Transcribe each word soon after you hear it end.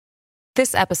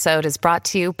This episode is brought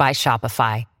to you by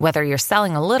Shopify. Whether you're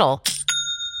selling a little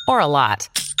or a lot,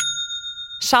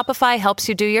 Shopify helps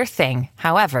you do your thing,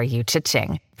 however you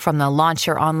cha-ching. From the launch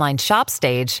your online shop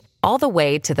stage, all the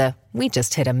way to the we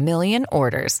just hit 1 million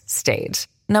orders stage.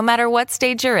 No matter what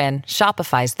stage you're in,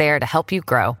 Shopify's there to help you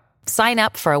grow. Sign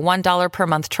up for a $1 per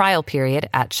month trial period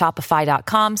at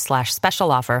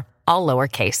shopify.com/special offer, all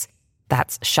lowercase.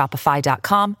 That's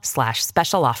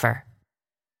shopify.com/special offer.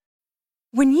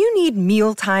 When you need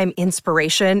mealtime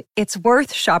inspiration, it's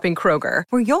worth shopping Kroger,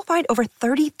 where you'll find over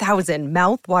 30,000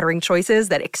 mouth-watering choices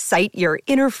that excite your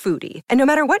inner foodie. And no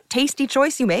matter what tasty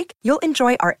choice you make, you'll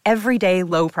enjoy our everyday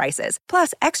low prices,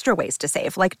 plus extra ways to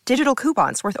save, like digital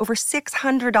coupons worth over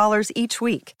 $600 each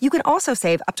week. You can also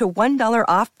save up to $1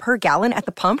 off per gallon at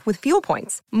the pump with fuel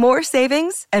points. More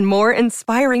savings and more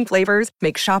inspiring flavors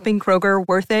make shopping Kroger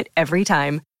worth it every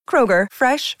time. Kroger,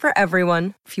 fresh for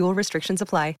everyone. Fuel restrictions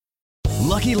apply.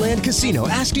 Lucky Land Casino,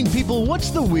 asking people, what's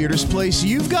the weirdest place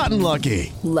you've gotten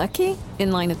lucky? Lucky?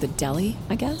 In line at the deli,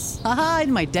 I guess? Aha,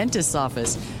 in my dentist's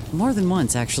office. More than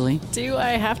once, actually. Do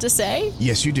I have to say?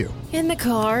 Yes, you do. In the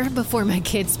car before my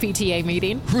kids' PTA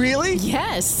meeting. Really?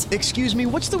 Yes. Excuse me,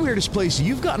 what's the weirdest place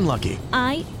you've gotten lucky?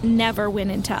 I never win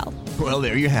and tell. Well,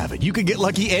 there you have it. You can get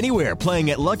lucky anywhere, playing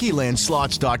at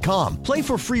LuckyLandSlots.com. Play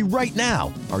for free right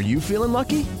now. Are you feeling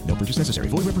lucky? No purchase necessary.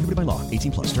 Void where prohibited by law.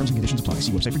 18 plus. Terms and conditions apply.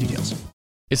 See website for details.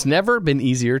 It's never been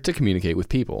easier to communicate with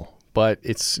people, but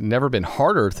it's never been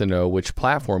harder to know which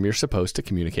platform you're supposed to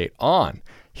communicate on.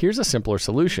 Here's a simpler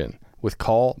solution. With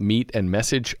call, meet, and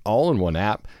message all in one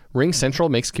app, RingCentral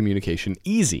makes communication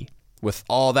easy. With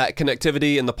all that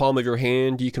connectivity in the palm of your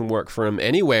hand, you can work from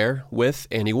anywhere with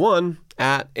anyone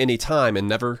at any time and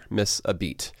never miss a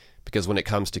beat. Because when it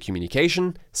comes to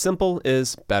communication, simple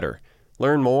is better.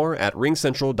 Learn more at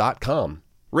ringcentral.com.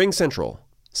 RingCentral.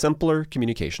 Simpler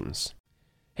communications.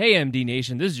 Hey MD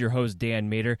Nation, this is your host Dan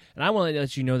Mader, and I want to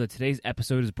let you know that today's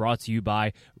episode is brought to you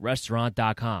by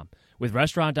Restaurant.com. With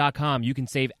Restaurant.com, you can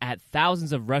save at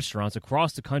thousands of restaurants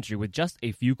across the country with just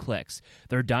a few clicks.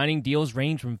 Their dining deals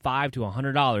range from $5 to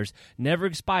 $100, never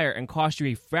expire, and cost you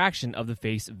a fraction of the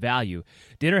face value.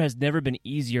 Dinner has never been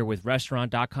easier with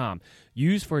Restaurant.com.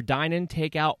 Used for dine-in,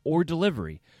 takeout, or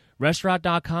delivery.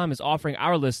 Restaurant.com is offering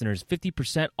our listeners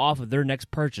 50% off of their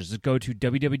next purchase. Just go to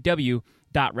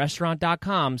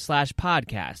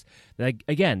www.restaurant.com/podcast.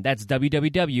 Again, that's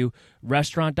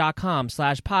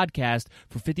www.restaurant.com/podcast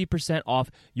for 50%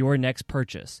 off your next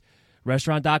purchase.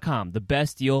 Restaurant.com, the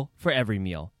best deal for every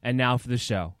meal. And now for the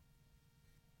show.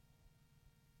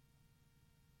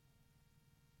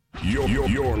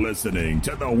 You're listening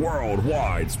to the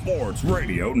Worldwide Sports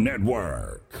Radio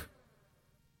Network.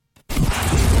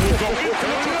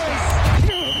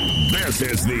 This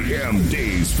is the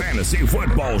MD's Fantasy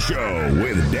Football Show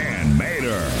with Dan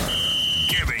Mader,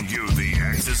 giving you the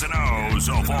X's and O's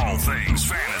of all things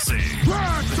fantasy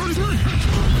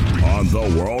on the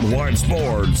Worldwide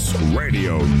Sports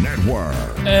Radio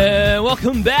Network.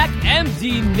 Welcome back,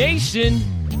 MD Nation.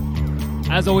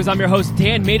 As always, I'm your host,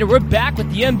 Dan Mader. We're back with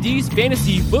the MD's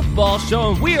Fantasy Football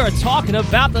Show, and we are talking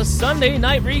about the Sunday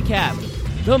night recap,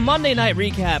 the Monday night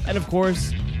recap, and of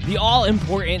course, the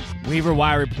all-important waiver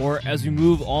wire report as we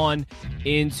move on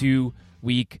into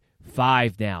Week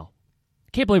 5 now.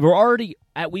 Can't believe we're already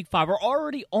at Week 5. We're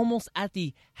already almost at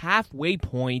the halfway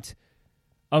point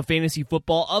of fantasy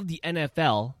football of the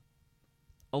NFL.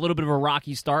 A little bit of a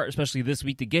rocky start, especially this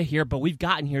week to get here, but we've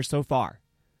gotten here so far.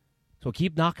 So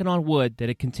keep knocking on wood that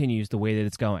it continues the way that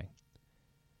it's going.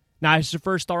 Now, I should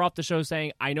first start off the show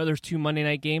saying I know there's 2 Monday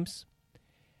night games.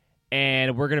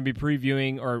 And we're going to be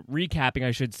previewing, or recapping,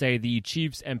 I should say, the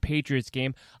Chiefs and Patriots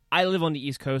game. I live on the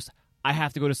East Coast. I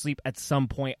have to go to sleep at some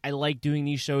point. I like doing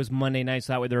these shows Monday night,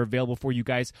 so that way they're available for you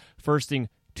guys first thing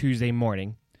Tuesday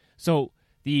morning. So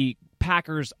the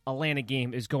Packers-Atlanta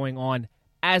game is going on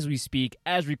as we speak,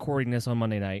 as recording this on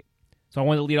Monday night. So I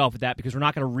wanted to lead off with that because we're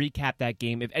not going to recap that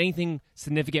game. If anything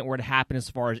significant were to happen as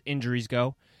far as injuries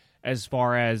go, as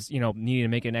far as, needing to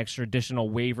make an extra additional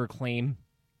waiver claim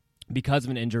because of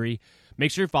an injury,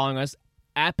 make sure you're following us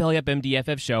at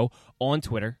BellyUpMDFF Show on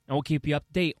Twitter, and we'll keep you up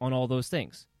to date on all those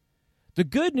things. The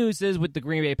good news is with the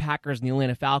Green Bay Packers and the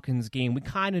Atlanta Falcons game, we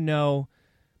kind of know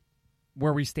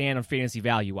where we stand on fantasy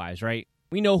value-wise, right?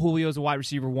 We know Julio's a wide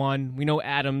receiver 1. We know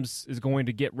Adams is going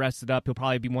to get rested up. He'll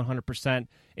probably be 100%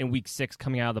 in Week 6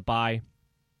 coming out of the bye.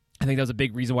 I think that was a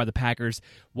big reason why the Packers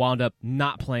wound up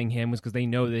not playing him, was because they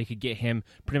know they could get him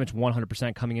pretty much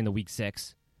 100% coming into Week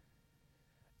 6.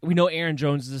 We know Aaron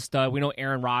Jones is a stud. We know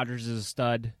Aaron Rodgers is a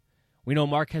stud. We know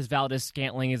Marquez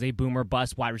Valdes-Scantling is a boomer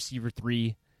bust wide receiver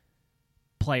 3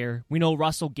 player. We know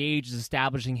Russell Gage is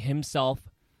establishing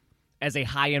himself as a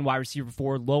high-end wide receiver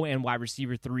 4, low-end wide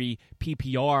receiver 3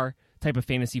 PPR type of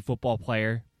fantasy football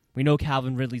player. We know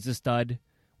Calvin Ridley's a stud.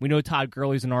 We know Todd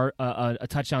Gurley's a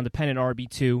touchdown-dependent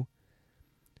RB2.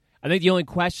 I think the only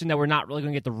question that we're not really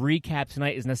going to get the recap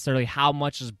tonight is necessarily how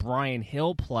much does Brian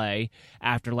Hill play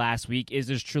after last week? Is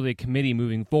this truly a committee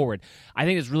moving forward? I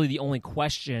think it's really the only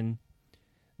question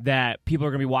that people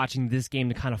are going to be watching this game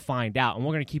to kind of find out, and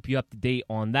we're going to keep you up to date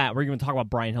on that. We're going to talk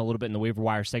about Brian Hill a little bit in the waiver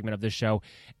wire segment of this show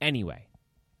anyway.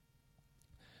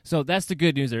 So that's the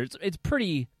good news there. It's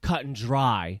pretty cut and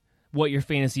dry what your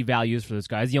fantasy value is for those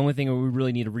guys. The only thing we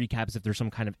really need to recap is if there's some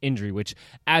kind of injury, which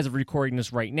as of recording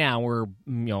this right now, we're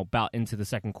about into the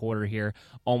second quarter here,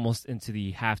 almost into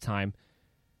the halftime.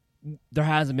 There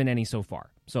hasn't been any so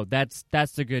far. So that's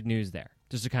the good news there,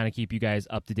 just to kind of keep you guys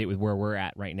up to date with where we're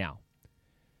at right now.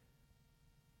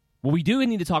 What we do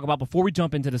need to talk about before we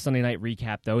jump into the Sunday night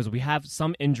recap, though, is we have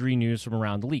some injury news from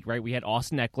around the league, right? We had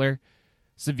Austin Eckler,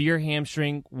 severe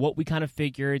hamstring. What we kind of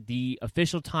figured, the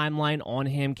official timeline on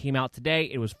him came out today.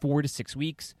 It was 4 to 6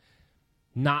 weeks.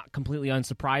 Not completely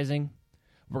unsurprising.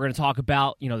 We're going to talk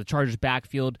about, the Chargers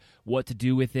backfield, what to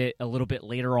do with it a little bit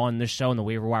later on in this show in the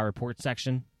waiver wire report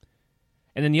section.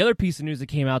 And then the other piece of news that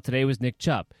came out today was Nick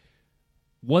Chubb.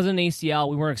 Wasn't an ACL.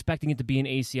 We weren't expecting it to be an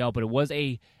ACL, but it was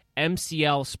a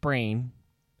MCL sprain.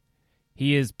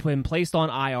 He has been placed on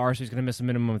IR, so he's going to miss a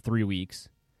minimum of 3 weeks.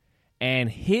 And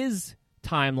his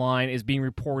timeline is being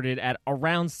reported at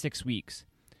around 6 weeks.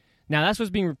 Now, that's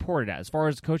what's being reported as. As far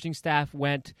as the coaching staff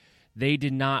went, they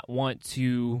did not want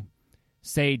to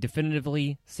say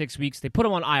definitively 6 weeks. They put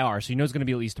him on IR, so he knows it's going to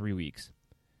be at least 3 weeks.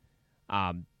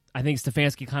 I think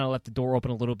Stefanski kind of left the door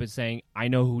open a little bit, saying, I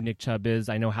know who Nick Chubb is.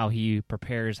 I know how he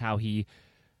prepares, how he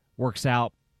works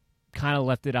out. Kind of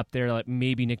left it up there like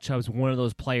maybe Nick Chubb's one of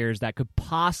those players that could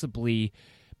possibly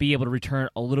be able to return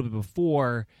a little bit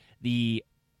before the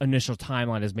initial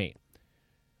timeline is made.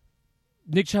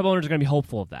 Nick Chubb owners are going to be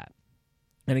hopeful of that.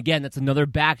 And again, that's another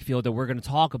backfield that we're going to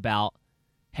talk about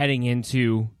heading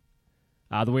into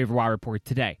the waiver wire report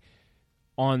today.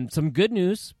 On some good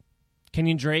news,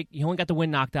 Kenyon Drake, he only got the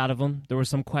wind knocked out of him. There were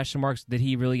some question marks. Did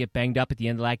he really get banged up at the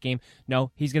end of that game?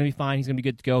 No, he's going to be fine. He's going to be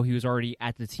good to go. He was already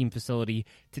at the team facility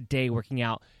today working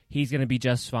out. He's going to be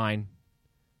just fine.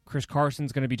 Chris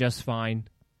Carson's going to be just fine.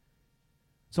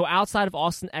 So outside of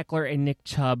Austin Eckler and Nick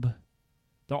Chubb,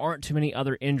 there aren't too many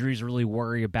other injuries to really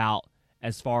worry about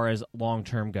as far as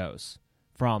long-term goes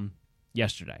from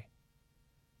yesterday.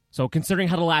 So considering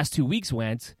how the last 2 weeks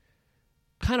went,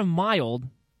 kind of mild.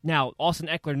 Now, Austin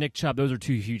Eckler, Nick Chubb, those are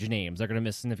two huge names. They're going to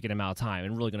miss a significant amount of time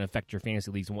and really going to affect your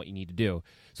fantasy leagues and what you need to do.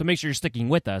 So make sure you're sticking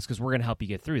with us because we're going to help you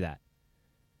get through that.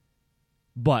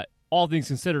 But all things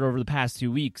considered, over the past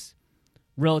 2 weeks,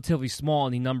 relatively small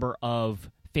in the number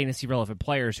of fantasy-relevant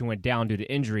players who went down due to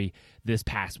injury this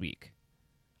past week.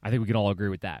 I think we can all agree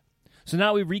with that. So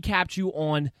now we recapped you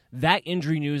on that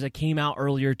injury news that came out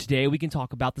earlier today. We can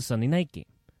talk about the Sunday night game.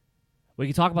 We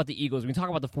can talk about the Eagles. We can talk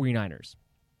about the 49ers.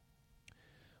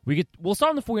 We'll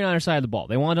start on the 49ers side of the ball.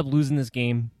 They wound up losing this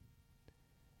game.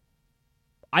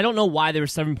 I don't know why they were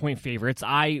 7-point favorites.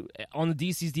 On the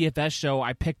DC's DFS show,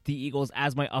 I picked the Eagles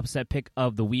as my upset pick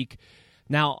of the week.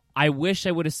 Now, I wish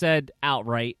I would have said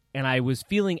outright, and I was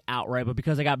feeling outright, but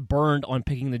because I got burned on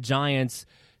picking the Giants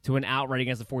to an outright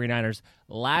against the 49ers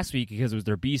last week because it was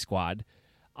their B squad,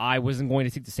 I wasn't going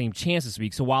to take the same chance this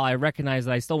week. So while I recognize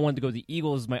that I still wanted to go the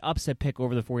Eagles as my upset pick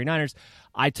over the 49ers,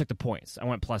 I took the points. I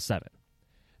went +7.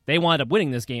 They wound up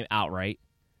winning this game outright.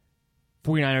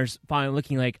 49ers finally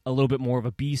looking like a little bit more of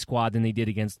a B squad than they did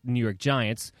against the New York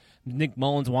Giants. Nick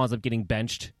Mullins winds up getting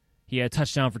benched. He had a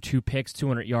touchdown for 2 picks,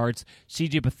 200 yards.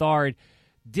 C.J. Beathard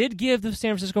did give the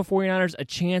San Francisco 49ers a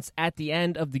chance at the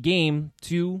end of the game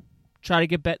to try to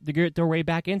get their way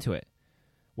back into it.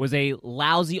 Was a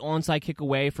lousy onside kick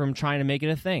away from trying to make it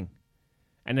a thing.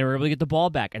 And they were able to get the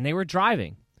ball back, and they were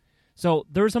driving. So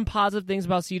there were some positive things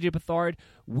about C.J. Beathard.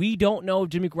 We don't know if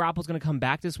Jimmy Garoppolo's going to come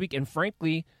back this week. And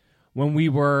frankly, when we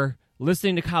were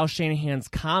listening to Kyle Shanahan's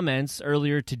comments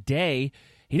earlier today,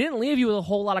 he didn't leave you with a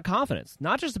whole lot of confidence.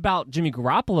 Not just about Jimmy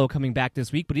Garoppolo coming back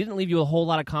this week, but he didn't leave you with a whole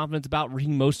lot of confidence about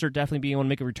Raheem Mostert definitely being able to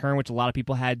make a return, which a lot of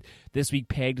people had this week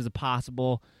pegged as a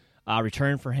possible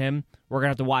return for him. We're going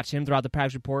to have to watch him throughout the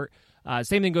practice report.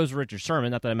 Same thing goes for Richard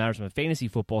Sherman. Not that it matters from a fantasy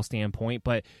football standpoint,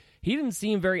 but he didn't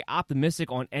seem very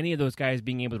optimistic on any of those guys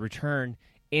being able to return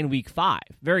in Week 5.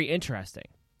 Very interesting,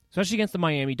 especially against the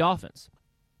Miami Dolphins,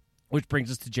 which brings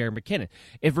us to Jerick McKinnon.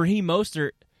 If Raheem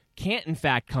Mostert can't, in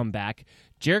fact, come back,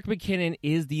 Jerick McKinnon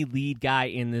is the lead guy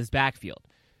in this backfield.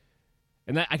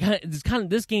 And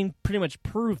this game pretty much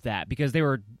proved that because they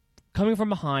were coming from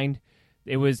behind.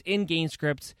 It was in game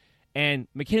script, And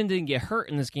McKinnon didn't get hurt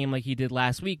in this game like he did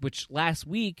last week, which last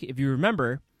week, if you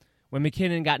remember, when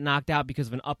McKinnon got knocked out because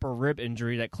of an upper rib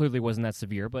injury that clearly wasn't that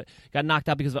severe, but got knocked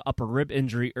out because of an upper rib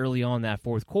injury early on in that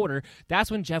fourth quarter,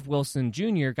 that's when Jeff Wilson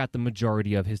Jr. got the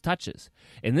majority of his touches.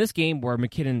 In this game where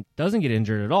McKinnon doesn't get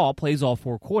injured at all, plays all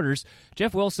 4 quarters,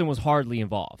 Jeff Wilson was hardly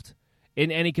involved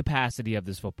in any capacity of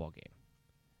this football game.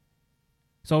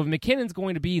 So if McKinnon's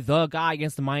going to be the guy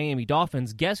against the Miami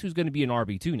Dolphins, guess who's going to be an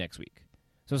RB2 next week?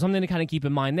 So something to kind of keep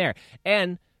in mind there.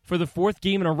 And for the 4th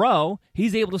game in a row,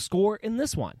 he's able to score in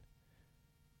this one,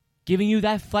 giving you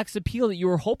that flex appeal that you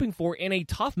were hoping for in a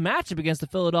tough matchup against the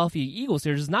Philadelphia Eagles.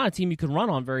 There's not a team you can run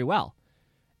on very well.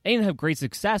 They didn't have great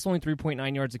success, only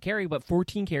 3.9 yards a carry, but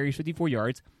 14 carries, 54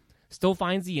 yards, still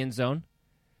finds the end zone.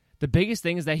 The biggest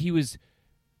thing is that he was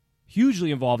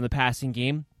hugely involved in the passing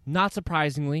game, not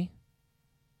surprisingly.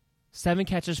 7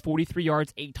 catches, 43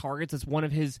 yards, 8 targets. That's one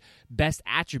of his best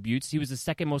attributes. He was the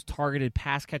second most targeted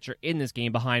pass catcher in this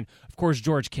game behind, of course,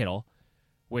 George Kittle,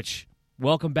 which,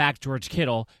 welcome back, George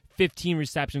Kittle. 15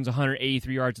 receptions,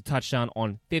 183 yards, a touchdown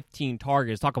on 15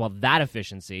 targets. Talk about that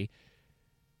efficiency.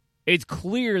 It's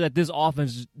clear that this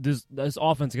offense against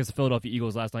the Philadelphia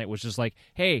Eagles last night was just like,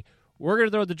 hey, we're going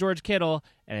to throw it to George Kittle,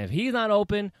 and if he's not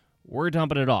open, we're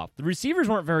dumping it off. The receivers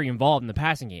weren't very involved in the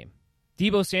passing game.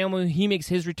 Deebo Samuel, he makes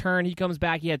his return. He comes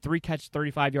back. He had 3 catches,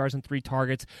 35 yards, and 3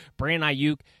 targets. Brandon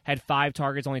Ayuk had 5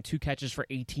 targets, only 2 catches for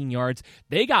 18 yards.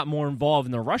 They got more involved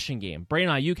in the rushing game.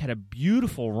 Brandon Ayuk had a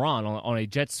beautiful run on a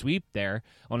jet sweep there,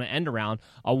 on an end around.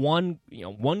 A one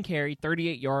carry,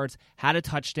 38 yards, had a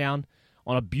touchdown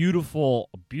on a beautiful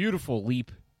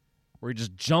leap where he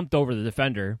just jumped over the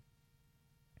defender.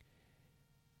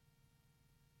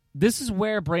 This is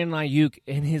where Brandon Ayuk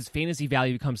and his fantasy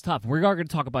value becomes tough. We're going to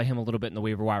talk about him a little bit in the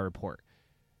waiver wire report.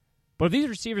 But if these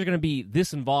receivers are going to be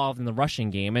this involved in the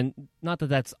rushing game, and not that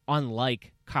that's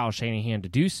unlike Kyle Shanahan to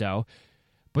do so,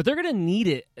 but they're going to need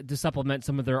it to supplement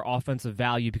some of their offensive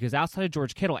value, because outside of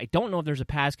George Kittle, I don't know if there's a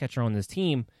pass catcher on this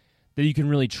team that you can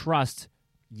really trust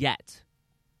yet.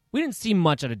 We didn't see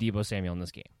much out of Deebo Samuel in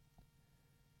this game.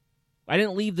 I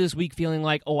didn't leave this week feeling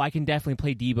like, I can definitely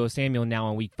play Deebo Samuel now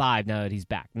in week 5 now that he's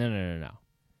back. No.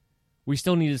 We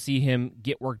still need to see him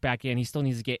get work back in. He still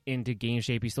needs to get into game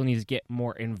shape. He still needs to get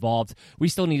more involved. We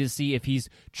still need to see if he's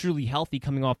truly healthy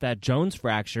coming off that Jones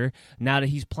fracture now that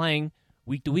he's playing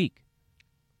week to week.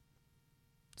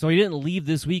 So he didn't leave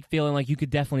this week feeling like you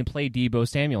could definitely play Deebo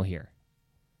Samuel here.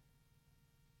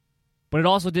 But it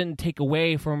also didn't take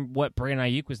away from what Brandon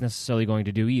Ayuk was necessarily going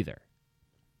to do either.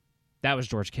 That was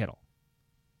George Kittle.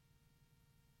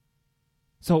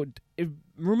 So it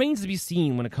remains to be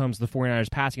seen when it comes to the 49ers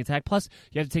passing attack. Plus,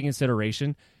 you have to take into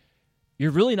consideration,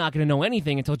 you're really not going to know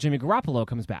anything until Jimmy Garoppolo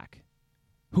comes back.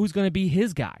 Who's going to be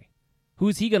his guy?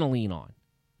 Who's he going to lean on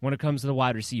when it comes to the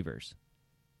wide receivers?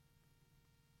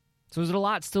 So there's a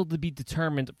lot still to be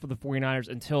determined for the 49ers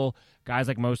until guys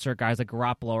like Mostert, guys like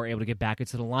Garoppolo are able to get back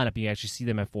into the lineup. You actually see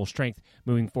them at full strength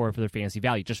moving forward for their fantasy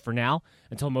value. Just for now,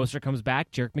 until Mostert comes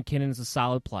back, Jerick McKinnon is a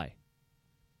solid play.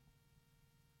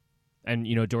 And,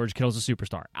 George Kittle's a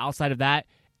superstar. Outside of that,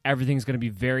 everything's going to be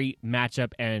very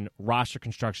matchup and roster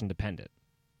construction dependent.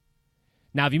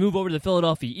 Now, if you move over to the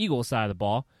Philadelphia Eagles side of the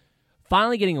ball,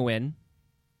 finally getting a win,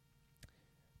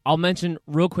 I'll mention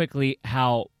real quickly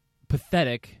how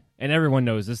pathetic, and everyone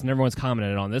knows this and everyone's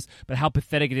commented on this, but how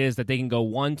pathetic it is that they can go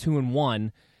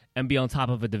 1-2-1 and be on top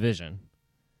of a division.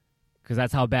 Because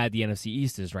that's how bad the NFC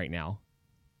East is right now.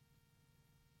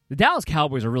 The Dallas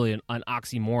Cowboys are really an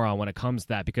oxymoron when it comes to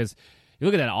that, because you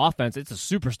look at that offense, it's a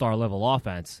superstar level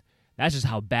offense. That's just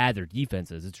how bad their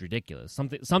defense is. It's ridiculous.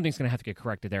 Something's going to have to get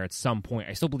corrected there at some point.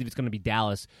 I still believe it's going to be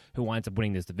Dallas who winds up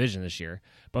winning this division this year.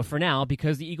 But for now,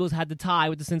 because the Eagles had the tie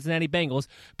with the Cincinnati Bengals,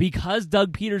 because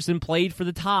Doug Peterson played for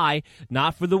the tie,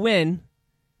 not for the win,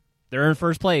 they're in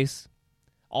first place.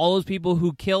 All those people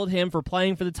who killed him for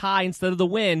playing for the tie instead of the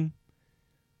win,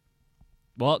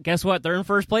 well, guess what? They're in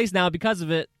first place now because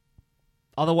of it.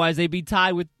 Otherwise, they'd be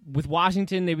tied with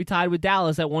Washington. They'd be tied with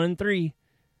Dallas at 1-3.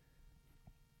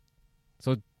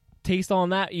 So taste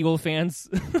on that, Eagle fans.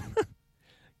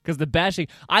 Because the bashing,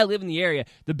 I live in the area,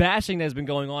 the bashing that has been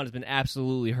going on has been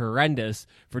absolutely horrendous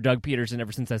for Doug Peterson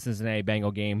ever since that Cincinnati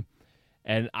Bengal game.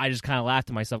 And I just kind of laughed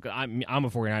to myself, because I'm a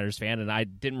 49ers fan, and I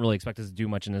didn't really expect us to do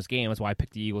much in this game. That's why I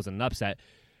picked the Eagles in an upset.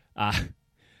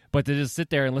 But to just sit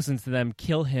there and listen to them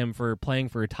kill him for playing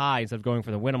for a tie instead of going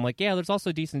for the win, I'm like, yeah, there's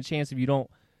also a decent chance if you don't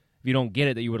get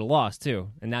it that you would have lost too,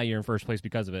 and now you're in first place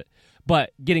because of it.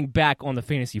 But getting back on the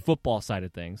fantasy football side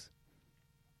of things,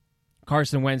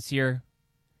 Carson Wentz here,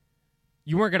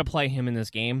 you weren't going to play him in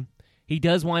this game. He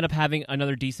does wind up having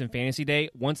another decent fantasy day,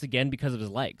 once again because of his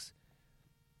legs.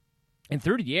 And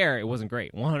through the air, it wasn't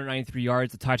great. 193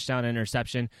 yards, a touchdown,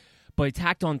 interception, but he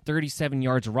tacked on 37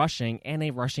 yards rushing and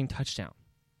a rushing touchdown.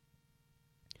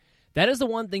 That is the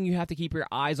one thing you have to keep your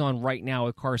eyes on right now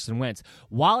with Carson Wentz.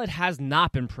 While it has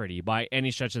not been pretty by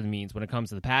any stretch of the means when it comes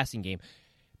to the passing game,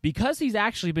 because he's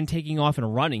actually been taking off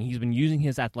and running, he's been using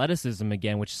his athleticism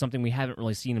again, which is something we haven't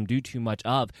really seen him do too much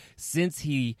of since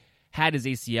he had his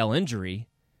ACL injury.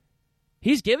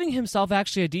 He's giving himself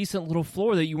actually a decent little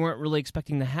floor that you weren't really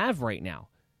expecting to have right now.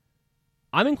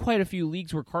 I'm in quite a few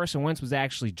leagues where Carson Wentz was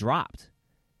actually dropped,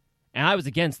 and I was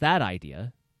against that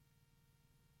idea.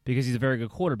 Because he's a very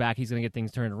good quarterback, he's going to get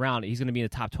things turned around. He's going to be in the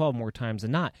top 12 more times than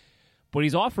not. But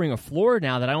he's offering a floor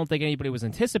now that I don't think anybody was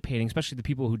anticipating, especially the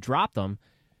people who dropped him,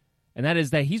 and that is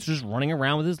that he's just running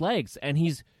around with his legs, and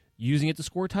he's using it to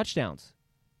score touchdowns.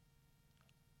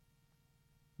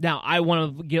 Now, I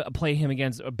want to play him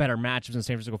against better matchups than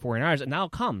San Francisco 49ers, and that'll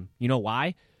come. You know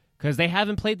why? Because they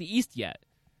haven't played the East yet,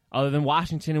 other than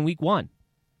Washington in Week 1.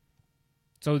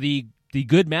 So the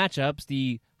good matchups,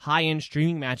 the high-end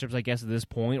streaming matchups, I guess, at this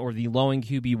point, or the low-end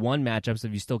QB1 matchups,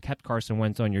 if you still kept Carson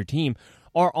Wentz on your team,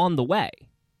 are on the way.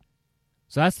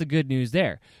 So that's the good news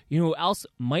there. You know who else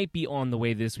might be on the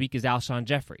way this week is Alshon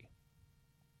Jeffrey.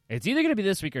 It's either going to be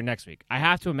this week or next week. I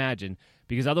have to imagine,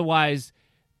 because otherwise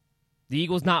the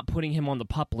Eagles not putting him on the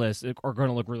PUP list are going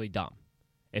to look really dumb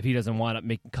if he doesn't wind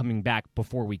up coming back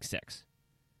before Week 6.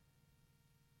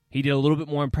 He did a little bit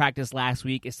more in practice last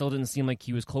week. It still didn't seem like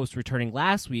he was close to returning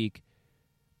last week,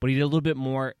 but he did a little bit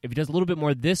more. If he does a little bit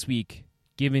more this week,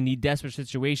 given the desperate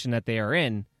situation that they are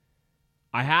in,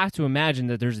 I have to imagine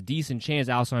that there's a decent chance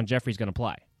Alshon Jeffrey's going to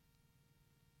play.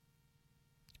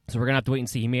 So we're going to have to wait and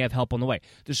see. He may have help on the way.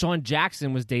 Deshaun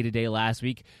Jackson was day-to-day last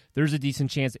week. There's a decent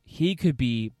chance he could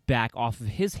be back off of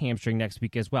his hamstring next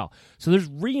week as well. So there's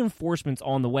reinforcements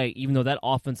on the way, even though that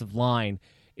offensive line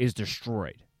is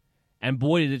destroyed. And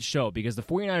boy, did it show, because the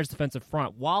 49ers defensive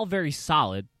front, while very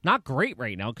solid, not great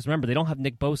right now, because remember, they don't have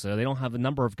Nick Bosa. They don't have a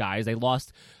number of guys. They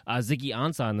lost Ziggy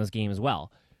Ansah in this game as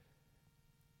well.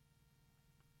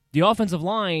 The offensive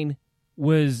line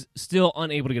was still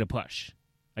unable to get a push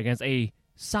against a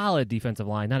solid defensive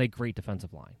line, not a great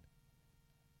defensive line.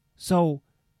 So,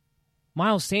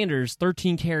 Miles Sanders,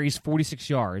 13 carries, 46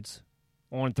 yards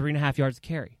on 3.5 yards to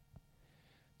carry.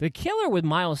 The killer with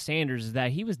Miles Sanders is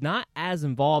that he was not as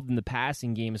involved in the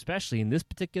passing game, especially in this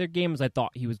particular game, as I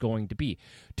thought he was going to be.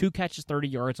 2 catches, 30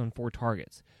 yards on 4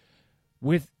 targets.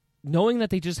 With knowing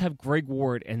that they just have Greg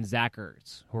Ward and Zach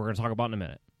Ertz, who we're going to talk about in a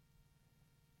minute,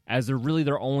 as they're really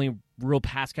their only real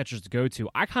pass catchers to go to,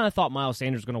 I kind of thought Miles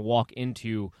Sanders was going to walk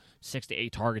into 6 to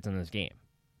 8 targets in this game,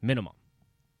 minimum.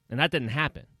 And that didn't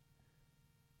happen.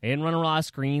 They didn't run a lot of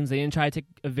screens. They didn't try to take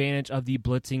advantage of the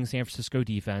blitzing San Francisco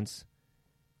defense.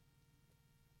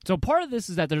 So part of this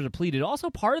is that they're depleted. Also,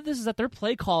 part of this is that their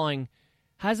play calling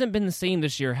hasn't been the same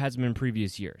this year, has been in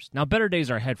previous years. Now, better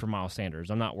days are ahead for Miles Sanders.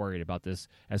 I'm not worried about this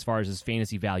as far as his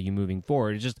fantasy value moving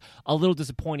forward. It's just a little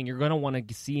disappointing. You're going to want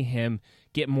to see him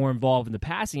get more involved in the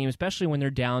passing game, especially when they're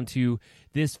down to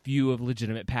this few of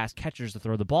legitimate pass catchers to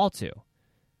throw the ball to.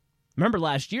 Remember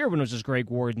last year when it was just Greg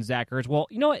Ward and Zach Ertz? Well,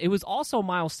 you know what? It was also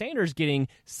Miles Sanders getting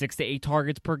 6 to 8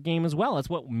 targets per game as well. That's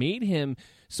what made him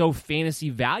so fantasy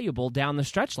valuable down the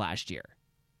stretch last year.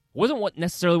 It wasn't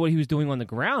necessarily what he was doing on the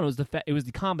ground. It was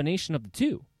the combination of the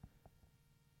two.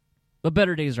 But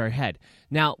better days are ahead.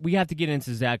 Now, we have to get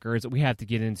into Zach Ertz. We have to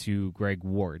get into Greg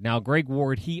Ward. Now, Greg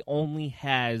Ward, he only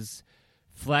has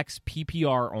flex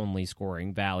PPR only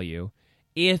scoring value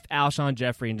if Alshon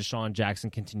Jeffrey and Deshaun Jackson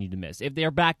continue to miss. If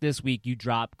they're back this week, you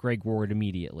drop Greg Ward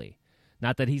immediately.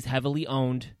 Not that he's heavily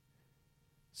owned,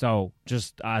 so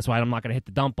that's why I'm not going to hit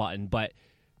the dump button, but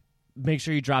make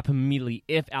sure you drop him immediately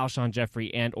if Alshon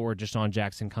Jeffrey and or Deshaun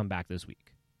Jackson come back this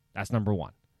week. That's number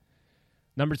 1.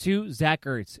 Number 2, Zach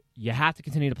Ertz. You have to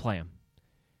continue to play him.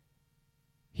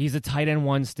 He's a tight end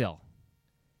 1 still.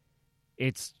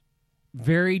 It's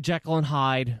very Jekyll and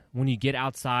Hyde when you get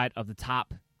outside of the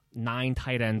top 9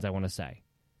 tight ends, I want to say.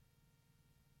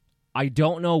 I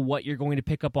don't know what you're going to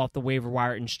pick up off the waiver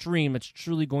wire and stream that's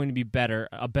truly going to be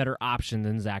a better option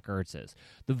than Zach Ertz is.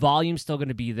 The volume's still going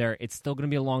to be there. It's still going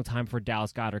to be a long time before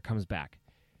Dallas Goedert comes back.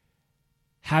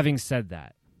 Having said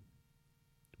that,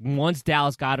 once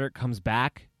Dallas Goedert comes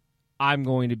back, I'm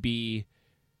going to be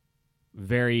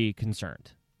very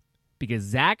concerned. Because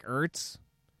Zach Ertz,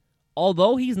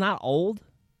 although he's not old,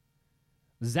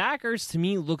 Zach Ertz, to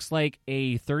me, looks like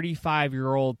a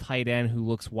 35-year-old tight end who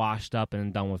looks washed up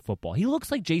and done with football. He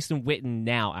looks like Jason Witten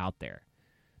now out there.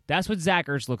 That's what Zach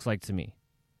Ertz looks like to me.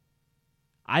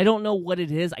 I don't know what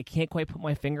it is. I can't quite put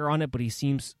my finger on it, but he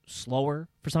seems slower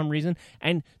for some reason.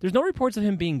 And there's no reports of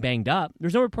him being banged up.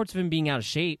 There's no reports of him being out of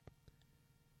shape.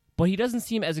 But he doesn't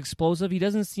seem as explosive. He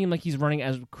doesn't seem like he's running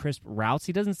as crisp routes.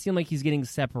 He doesn't seem like he's getting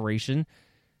separation.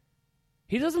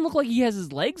 He doesn't look like he has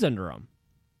his legs under him.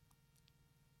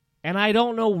 And I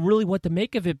don't know really what to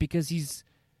make of it because he's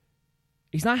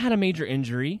not had a major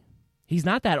injury. He's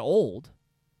not that old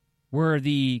where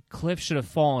the cliff should have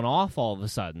fallen off all of a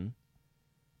sudden.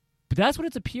 But that's what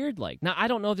it's appeared like. Now, I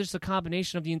don't know if there's a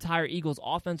combination of the entire Eagles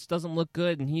offense doesn't look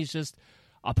good and he's just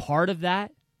a part of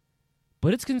that.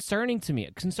 But it's concerning to me.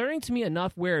 Concerning to me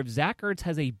enough where if Zach Ertz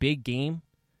has a big game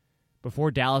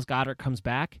before Dallas Goedert comes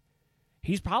back,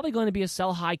 he's probably going to be a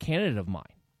sell-high candidate of mine.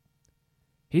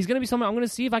 He's going to be someone I'm going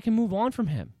to see if I can move on from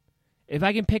him. If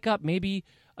I can pick up maybe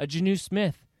a Jonnu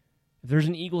Smith. If there's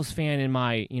an Eagles fan in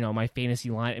my, my fantasy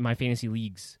line, in my fantasy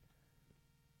leagues.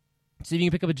 See if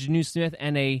you can pick up a Jonnu Smith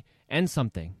and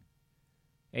something.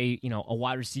 A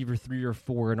wide receiver 3 or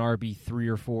 4, an RB 3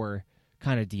 or 4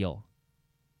 kind of deal.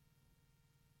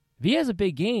 If he has a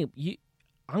big game,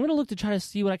 I'm going to look to try to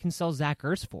see what I can sell Zach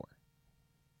Ertz for.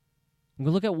 I'm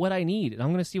going to look at what I need, and I'm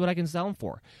going to see what I can sell him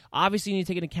for. Obviously, you need to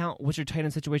take into account what's your tight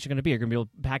end situation going to be. Are you going to be able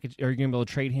to package? Are you going to be able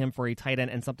to trade him for a tight end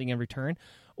and something in return,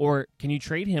 or can you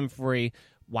trade him for a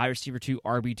wide receiver 2,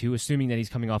 RB2, assuming that he's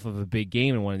coming off of a big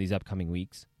game in one of these upcoming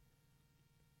weeks,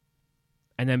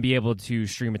 and then be able to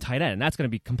stream a tight end? And that's going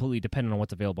to be completely dependent on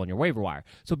what's available on your waiver wire.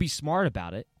 So be smart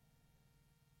about it.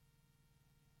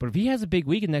 But if he has a big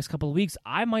week in the next couple of weeks,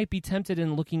 I might be tempted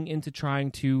in looking into trying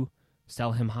to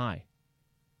sell him high.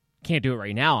 Can't do it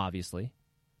right now, obviously.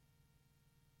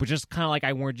 But just kind of like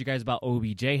I warned you guys about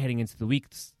OBJ heading into the week,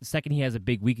 the second he has a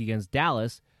big week against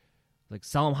Dallas, like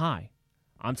sell him high.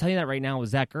 I'm telling you that right now with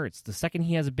Zach Ertz. The second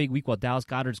he has a big week while Dallas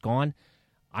Goedert's gone,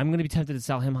 I'm going to be tempted to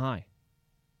sell him high.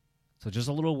 So just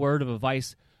a little word of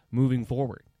advice moving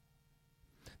forward.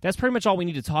 That's pretty much all we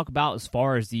need to talk about as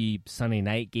far as the Sunday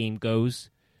night game goes.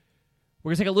 We're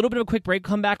going to take a little bit of a quick break,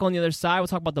 come back on the other side. We'll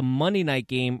talk about the Monday night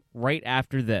game right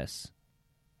after this.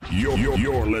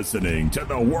 You're listening to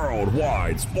the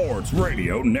Worldwide Sports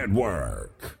Radio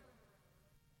Network.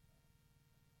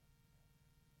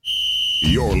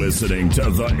 You're listening to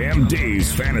the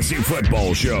MD's Fantasy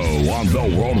Football Show on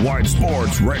the Worldwide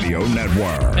Sports Radio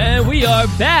Network. And we are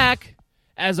back.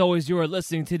 As always, you are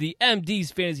listening to the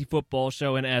MD's Fantasy Football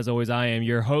Show, and as always, I am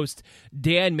your host,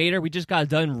 Dan Mader. We just got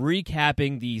done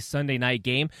recapping the Sunday night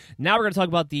game. Now we're going to talk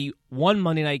about the one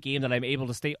Monday night game that I'm able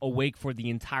to stay awake for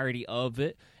the entirety of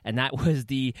it, and that was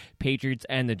the Patriots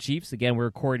and the Chiefs. Again, we're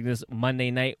recording this Monday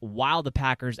night while the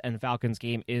Packers and Falcons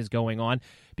game is going on,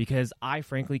 because I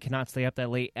frankly cannot stay up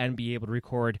that late and be able to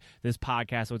record this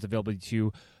podcast so it's available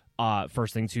to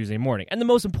first thing Tuesday morning. And the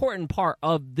most important part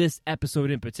of this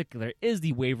episode in particular is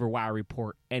the waiver wire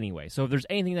report anyway. So if there's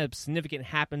anything that significant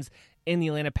happens in the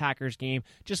Atlanta Packers game,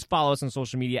 just follow us on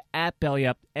social media at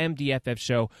BellyUpMDFF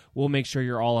Show. We'll make sure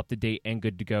you're all up to date and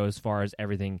good to go as far as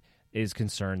everything is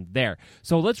concerned there.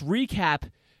 So let's recap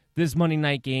this Monday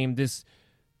night game, this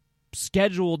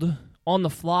scheduled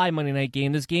on-the-fly Monday night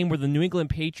game, this game where the New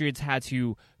England Patriots had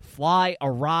to fly,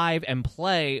 arrive, and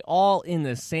play all in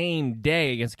the same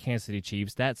day against the Kansas City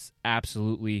Chiefs. That's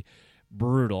absolutely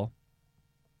brutal.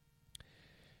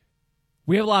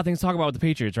 We have a lot of things to talk about with the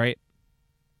Patriots, right?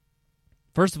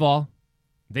 First of all,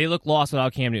 they look lost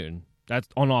without Cam Newton. That's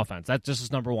on offense. That's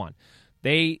just number one.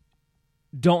 They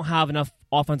don't have enough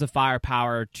offensive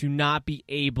firepower to not be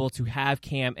able to have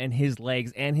Cam and his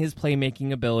legs and his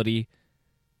playmaking ability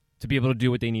to be able to do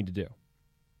what they need to do.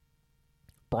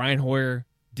 Brian Hoyer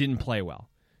didn't play well.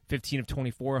 15 of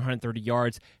 24, 130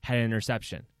 yards, had an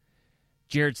interception.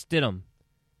 Jarrett Stidham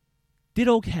did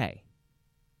okay.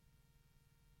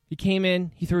 He came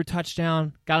in, he threw a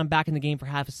touchdown, got him back in the game for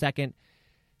half a second,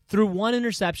 threw one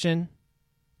interception.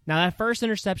 Now, that first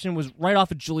interception was right off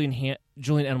of Julian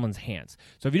Edelman's hands.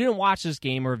 So if you didn't watch this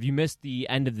game or if you missed the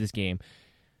end of this game,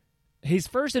 his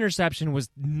first interception was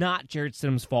not Jarrett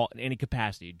Stidham's fault in any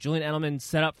capacity. Julian Edelman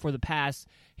set up for the pass.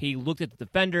 He looked at the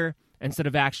defender instead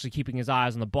of actually keeping his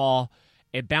eyes on the ball.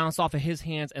 It bounced off of his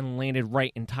hands and landed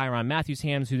right in Tyrann Mathieu's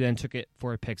hands, who then took it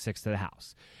for a pick six to the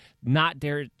house. Not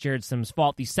Jarrett Stidham's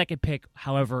fault. The second pick,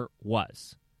 however,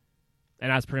 was. And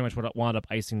that's pretty much what wound up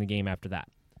icing the game after that.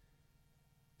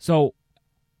 So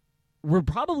we're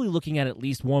probably looking at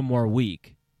least one more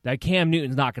week that Cam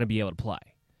Newton's not going to be able to play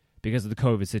because of the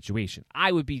COVID situation.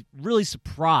 I would be really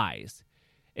surprised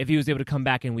if he was able to come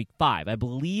back in week 5. I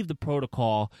believe the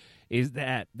protocol is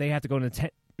that they have to go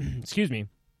into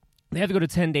they have to go to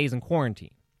 10 days in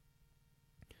quarantine.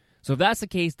 So if that's the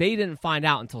case, they didn't find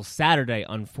out until Saturday,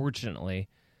 unfortunately,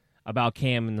 about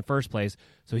Cam in the first place.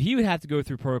 So he would have to go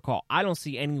through protocol. I don't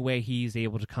see any way he's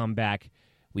able to come back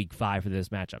week 5 for this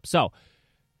matchup. So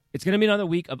it's going to be another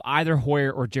week of either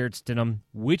Hoyer or Jarrett Stidham.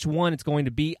 Which one it's going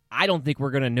to be, I don't think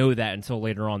we're going to know that until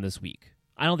later on this week.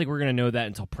 I don't think we're going to know that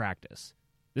until practice.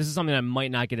 This is something that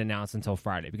might not get announced until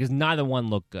Friday because neither one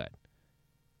looked good.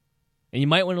 And you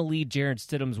might want to lead Jarrett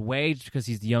Stidham's way just because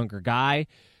he's the younger guy.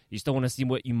 You still want to see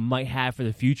what you might have for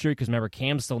the future because remember,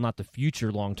 Cam's still not the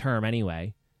future long term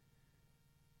anyway.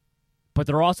 But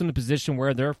they're also in a position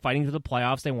where they're fighting for the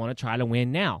playoffs. They want to try to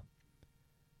win now.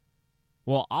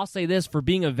 Well, I'll say this, for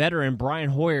being a veteran, Brian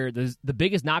Hoyer, the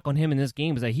biggest knock on him in this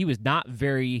game is that he was not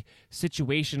very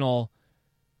situational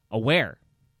aware.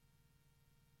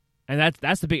 And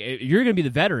that's the big, you're going to be the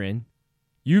veteran.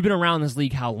 You've been around this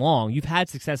league how long? You've had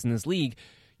success in this league.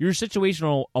 Your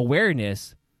situational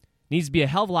awareness needs to be a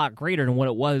hell of a lot greater than what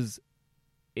it was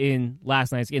in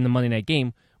the Monday night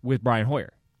game with Brian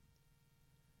Hoyer.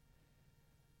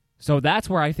 So that's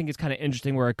where I think it's kind of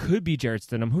interesting, where it could be Jarrett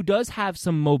Stidham, who does have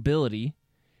some mobility,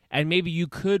 and maybe you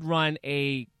could run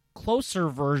a closer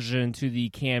version to the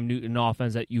Cam Newton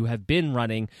offense that you have been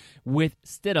running with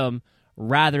Stidham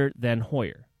rather than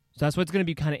Hoyer. So that's what's going to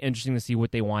be kind of interesting to see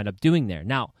what they wind up doing there.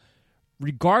 Now,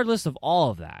 regardless of all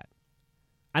of that,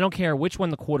 I don't care which one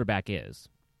the quarterback is.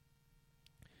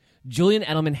 Julian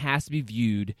Edelman has to be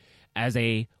viewed as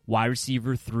a wide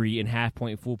receiver 3 in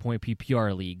half-point, full-point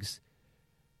PPR leagues.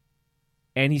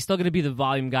 And he's still going to be the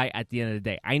volume guy at the end of the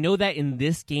day. I know that in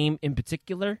this game in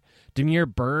particular, Damiere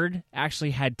Byrd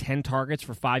actually had 10 targets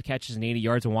for 5 catches and 80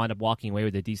 yards and wound up walking away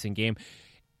with a decent game.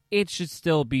 It should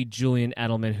still be Julian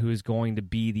Edelman who is going to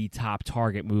be the top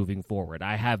target moving forward.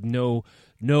 I have no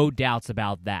doubts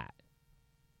about that.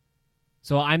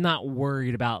 So I'm not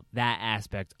worried about that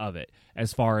aspect of it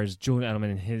as far as Julian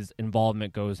Edelman and his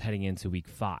involvement goes heading into week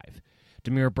 5.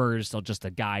 Damiere Byrd is still just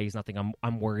a guy. He's nothing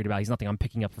I'm worried about. He's nothing I'm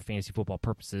picking up for fantasy football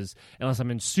purposes unless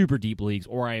I'm in super deep leagues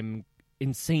or I'm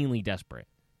insanely desperate.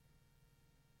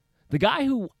 The guy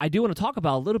who I do want to talk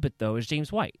about a little bit, though, is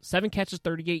James White. 7 catches,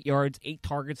 38 yards, 8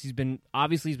 targets. He's been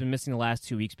missing the last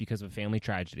 2 weeks because of a family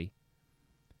tragedy.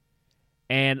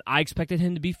 And I expected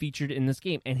him to be featured in this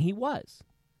game, and he was.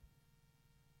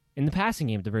 In the passing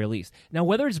game, at the very least. Now,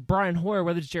 whether it's Brian Hoyer,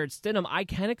 whether it's Jarrett Stidham, I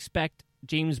can expect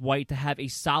James White to have a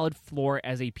solid floor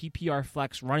as a PPR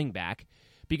flex running back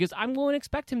because I'm going to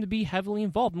expect him to be heavily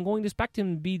involved. I'm going to expect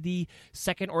him to be the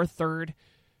second or third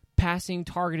passing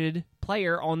targeted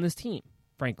player on this team,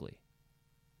 frankly.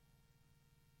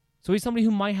 So he's somebody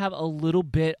who might have a little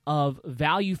bit of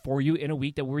value for you in a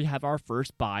week that we have our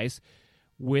first buys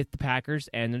with the Packers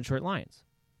and the Detroit Lions.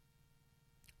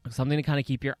 Something to kind of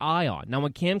keep your eye on. Now,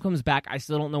 when Cam comes back, I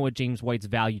still don't know what James White's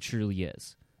value truly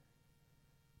is.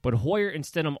 But Hoyer and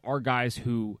Stidham are guys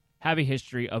who have a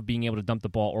history of being able to dump the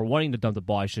ball, or wanting to dump the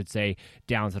ball, I should say,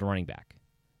 down to the running back.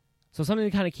 So something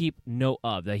to kind of keep note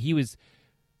of, that he was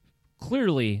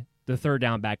clearly the third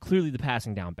down back, clearly the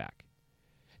passing down back.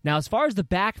 Now, as far as the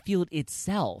backfield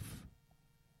itself,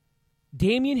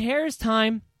 Damien Harris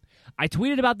time. I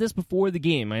tweeted about this before the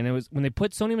game, and it was when they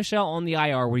put Sony Michel on the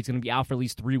IR, where he's going to be out for at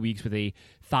least 3 weeks with a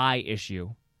thigh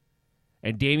issue.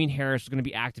 And Damien Harris was going to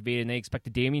be activated, and they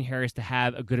expected Damien Harris to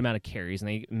have a good amount of carries, and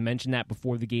they mentioned that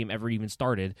before the game ever even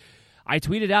started. I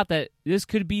tweeted out that this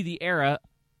could be the era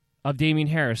of Damien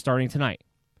Harris starting tonight.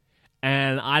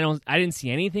 And I didn't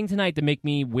see anything tonight to make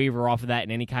me waver off of that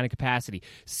in any kind of capacity.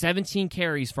 17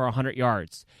 carries for 100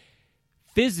 yards.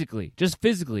 Physically,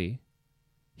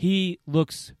 he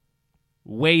looks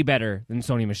way better than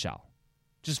Sony Michel.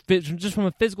 Just from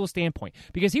a physical standpoint.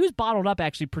 Because he was bottled up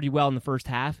actually pretty well in the first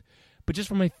half. But just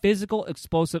from a physical,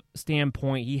 explosive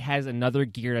standpoint, he has another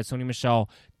gear that Sony Michel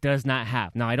does not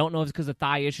have. Now, I don't know if it's because the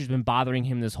thigh issue has been bothering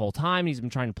him this whole time. He's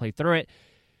been trying to play through it.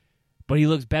 But he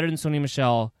looks better than Sony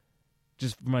Michel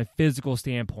just from a physical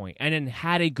standpoint. And then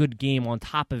had a good game on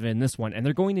top of it in this one. And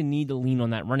they're going to need to lean on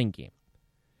that running game.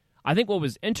 I think what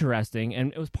was interesting,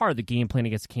 and it was part of the game plan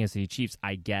against the Kansas City Chiefs,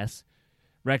 I guess,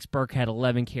 Rex Burke had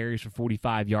 11 carries for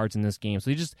 45 yards in this game. So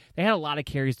they had a lot of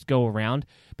carries to go around.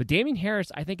 But Damien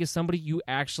Harris, I think, is somebody you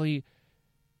actually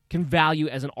can value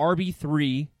as an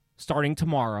RB3 starting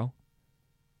tomorrow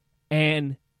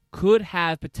and could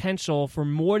have potential for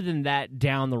more than that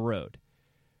down the road.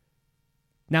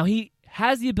 Now, he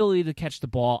has the ability to catch the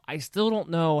ball. I still don't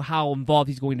know how involved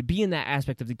he's going to be in that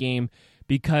aspect of the game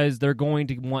because they're going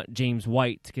to want James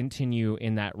White to continue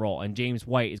in that role, and James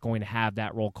White is going to have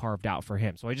that role carved out for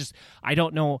him. So I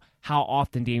don't know how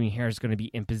often Damien Harris is going to be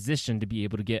in position to be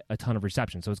able to get a ton of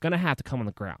reception. So it's going to have to come on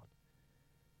the ground.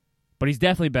 But he's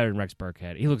definitely better than Rex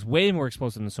Burkhead. He looks way more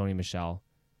explosive than Sony Michel.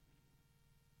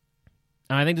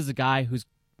 And I think this is a guy who's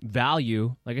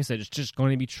value, like I said, it's just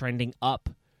going to be trending up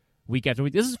week after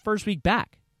week. This is first week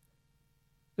back.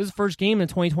 This is the first game in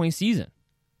the 2020 season.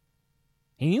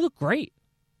 And he looked great.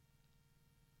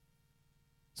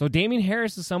 So Damien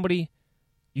Harris is somebody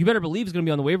you better believe is going to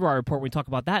be on the waiver wire report when we talk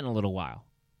about that in a little while.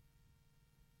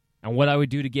 And what I would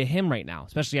do to get him right now,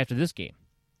 especially after this game.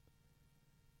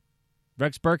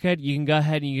 Rex Burkhead, you can go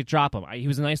ahead and you can drop him. He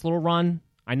was a nice little run.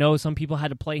 I know some people had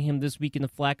to play him this week in the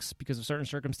flex because of certain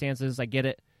circumstances. I get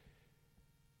it.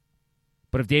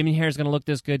 But if Damien Harris is going to look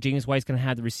this good, James White's going to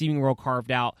have the receiving role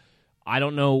carved out. I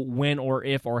don't know when or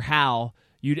if or how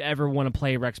you'd ever want to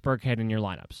play Rex Burkhead in your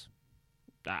lineups.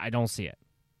 I don't see it.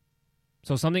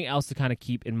 So something else to kind of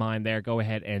keep in mind there. Go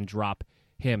ahead and drop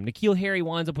him. N'Keal Harry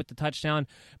winds up with the touchdown,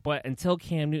 but until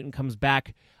Cam Newton comes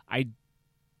back, I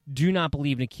do not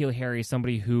believe N'Keal Harry is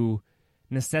somebody who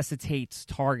necessitates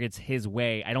targets his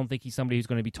way. I don't think he's somebody who's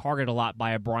going to be targeted a lot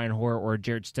by a Brian Hoyer or a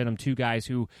Jarrett Stidham, two guys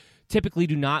who typically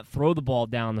do not throw the ball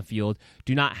down the field,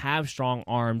 do not have strong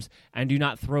arms, and do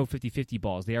not throw 50-50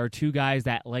 balls. They are two guys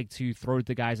that like to throw to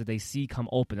the guys that they see come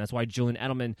open. That's why Julian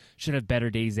Edelman should have better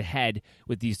days ahead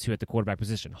with these two at the quarterback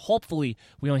position. Hopefully,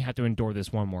 we only have to endure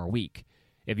this one more week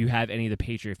if you have any of the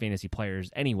Patriot fantasy players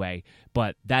anyway,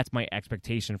 but that's my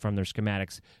expectation from their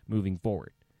schematics moving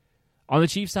forward. On the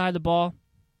Chiefs side of the ball,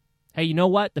 hey, you know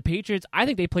what? The Patriots, I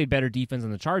think they played better defense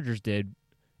than the Chargers did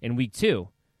in week 2.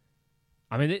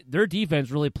 I mean, their defense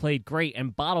really played great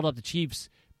and bottled up the Chiefs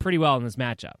pretty well in this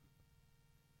matchup.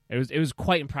 It was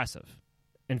quite impressive,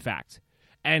 in fact.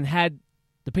 And had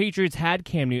the Patriots had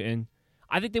Cam Newton,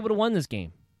 I think they would have won this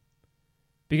game.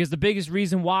 Because the biggest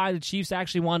reason why the Chiefs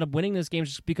actually wound up winning this game is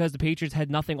just because the Patriots had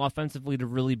nothing offensively to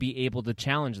really be able to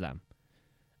challenge them.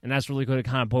 And that's really going to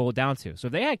kind of boil it down to. So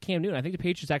if they had Cam Newton, I think the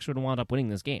Patriots actually would have wound up winning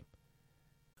this game.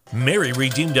 Mary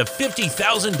redeemed a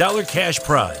 $50,000 cash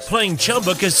prize playing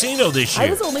Chumba Casino this year. I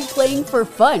was only playing for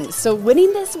fun, so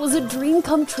winning this was a dream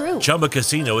come true. Chumba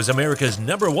Casino is America's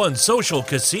 #1 social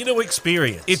casino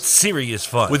experience. It's serious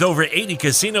fun. With over 80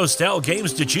 casino-style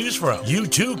games to choose from, you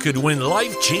too could win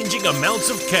life-changing amounts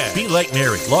of cash. Be like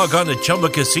Mary. Log on to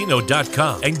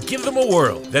ChumbaCasino.com and give them a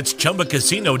whirl. That's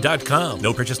ChumbaCasino.com.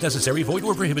 No purchase necessary. Void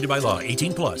where prohibited by law.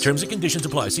 18+. Terms and conditions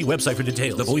apply. See website for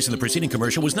details. The voice in the preceding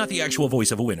commercial was not the actual voice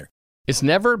of a winner. It's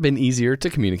never been easier to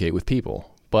communicate with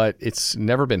people, but it's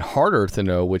never been harder to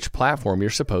know which platform you're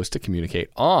supposed to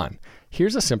communicate on.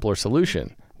 Here's a simpler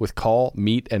solution. With Call,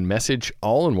 Meet, and Message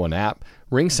all in one app,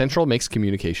 RingCentral makes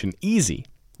communication easy.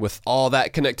 With all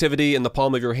that connectivity in the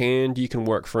palm of your hand, you can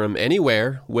work from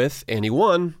anywhere with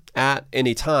anyone at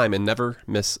any time and never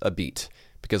miss a beat.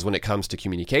 Because when it comes to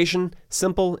communication,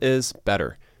 simple is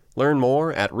better. Learn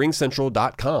more at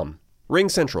ringcentral.com.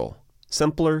 RingCentral.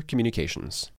 Simpler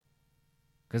communications.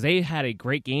 Because they had a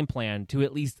great game plan to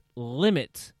at least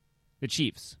limit the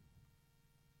Chiefs.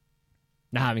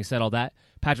 Now, having said all that,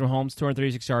 Patrick Mahomes,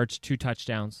 236 yards, 2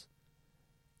 touchdowns,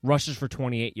 rushes for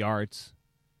 28 yards.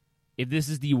 If this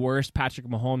is the worst Patrick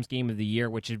Mahomes game of the year,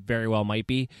 which it very well might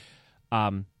be, you're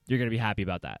going to be happy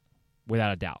about that,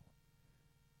 without a doubt.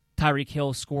 Tyreek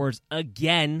Hill scores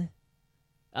again.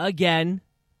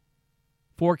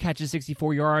 4 catches,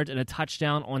 64 yards, and a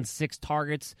touchdown on 6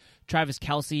 targets. Travis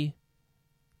Kelce,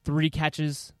 3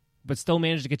 catches, but still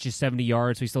managed to get you 70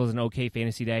 yards, so he still has an okay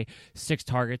fantasy day. 6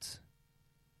 targets.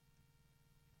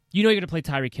 You know you're going to play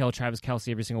Tyreek Hill, Travis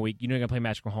Kelce every single week. You know you're going to play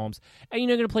Patrick Mahomes. And you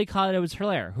know you're going to play Clyde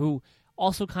Edwards-Helaire, who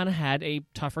also kind of had a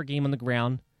tougher game on the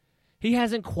ground. He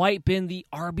hasn't quite been the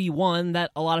RB1 that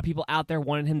a lot of people out there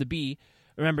wanted him to be.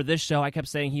 Remember this show, I kept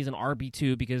saying he's an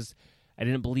RB2 because I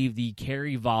didn't believe the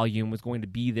carry volume was going to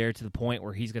be there to the point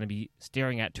where he's going to be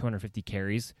staring at 250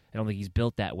 carries. I don't think he's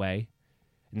built that way.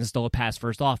 And this is still a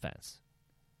pass-first offense.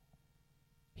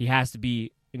 He has to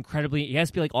be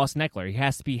like Austin Eckler. He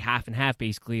has to be half and half,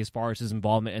 basically, as far as his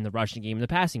involvement in the rushing game and the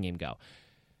passing game go.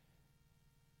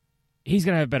 He's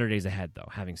going to have better days ahead, though,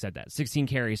 having said that. 16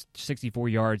 carries, 64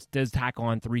 yards, does tack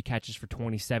on 3 catches for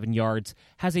 27 yards,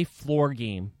 has a floor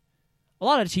game. A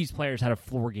lot of the Chiefs players had a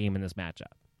floor game in this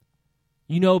matchup.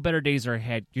 You know better days are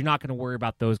ahead. You're not going to worry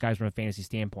about those guys from a fantasy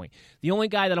standpoint. The only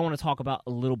guy that I want to talk about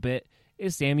a little bit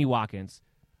is Sammy Watkins.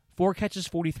 4 catches,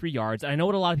 43 yards. And I know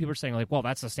what a lot of people are saying, like, well,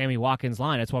 that's the Sammy Watkins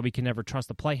line. That's why we can never trust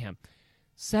to play him.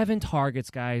 7 targets,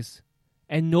 guys.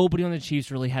 And nobody on the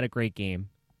Chiefs really had a great game.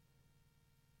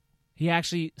 He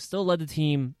actually still led the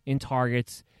team in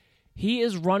targets. He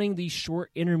is running these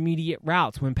short intermediate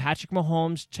routes. When Patrick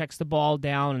Mahomes checks the ball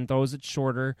down and throws it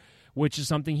shorter, which is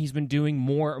something he's been doing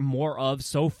more and more of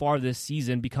so far this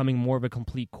season, becoming more of a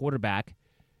complete quarterback,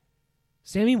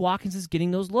 Sammy Watkins is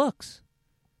getting those looks.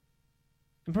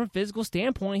 And from a physical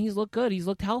standpoint, he's looked good. He's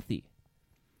looked healthy.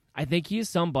 I think he is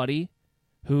somebody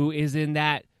who is in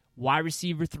that wide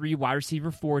receiver 3, wide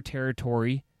receiver 4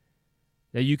 territory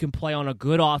that you can play on a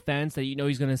good offense that you know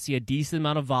he's going to see a decent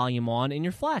amount of volume on in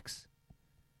your flex,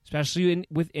 especially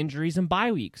with injuries and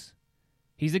bye weeks.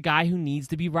 He's a guy who needs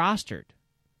to be rostered,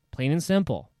 plain and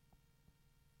simple.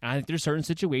 And I think there's certain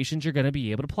situations you're going to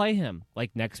be able to play him,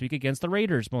 like next week against the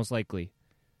Raiders, most likely.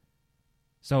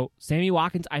 So Sammy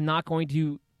Watkins, I'm not going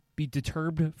to be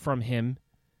deterred from him,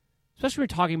 especially when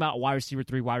you're talking about wide receiver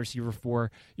 3, wide receiver 4.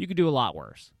 You could do a lot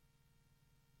worse.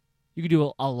 You could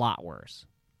do a lot worse.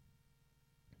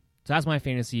 So that's my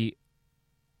fantasy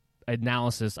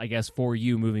analysis, I guess, for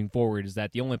you moving forward, is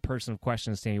that the only person of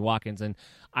question is Sammy Watkins, and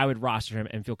I would roster him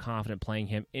and feel confident playing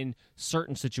him in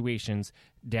certain situations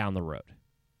down the road.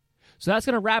 So that's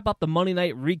going to wrap up the Monday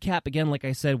night recap. Again, like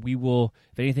I said, we will,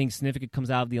 if anything significant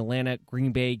comes out of the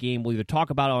Atlanta-Green Bay game, we'll either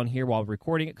talk about it on here while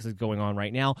recording it because it's going on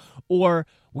right now, or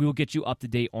we will get you up to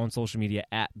date on social media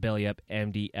at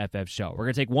BellyUpMDFF Show. We're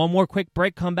going to take one more quick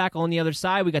break, come back on the other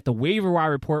side. We got the waiver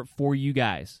wire report for you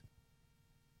guys.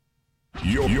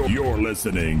 You're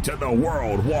listening to the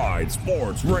Worldwide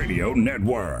Sports Radio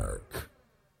Network.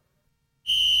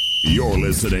 You're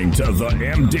listening to the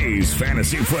MD's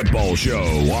Fantasy Football Show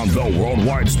on the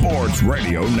Worldwide Sports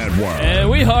Radio Network. And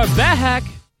we are back.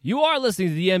 You are listening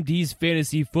to the MD's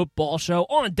Fantasy Football Show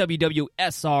on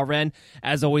WWSRN.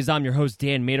 As always, I'm your host,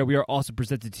 Dan Mader. We are also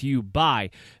presented to you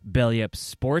by Belly Up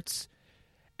Sports.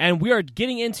 And we're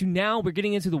getting into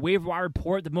the waiver wire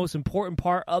report, the most important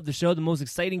part of the show, the most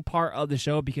exciting part of the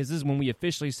show, because this is when we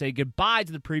officially say goodbye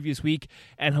to the previous week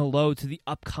and hello to the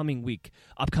upcoming week,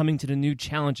 upcoming to the new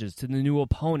challenges, to the new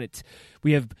opponent.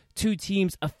 We have 2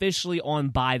 teams officially on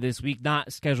bye this week,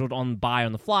 not scheduled on bye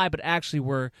on the fly, but actually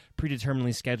were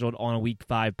predeterminedly scheduled on a week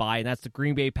 5 bye, and that's the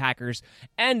Green Bay Packers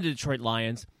and the Detroit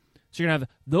Lions. So you're going to have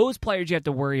those players you have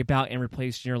to worry about and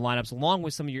replace in your lineups, along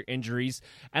with some of your injuries,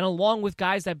 and along with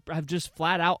guys that have just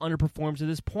flat out underperformed to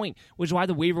this point, which is why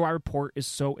the waiver wire report is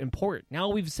so important. Now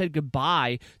we've said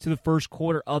goodbye to the first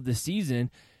quarter of the season.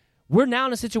 We're now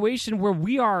in a situation where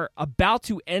we are about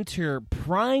to enter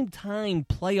prime time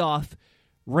playoff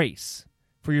race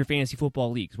for your fantasy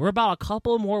football leagues. We're about a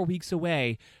couple more weeks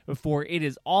away before it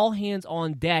is all hands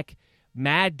on deck,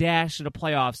 mad dash to the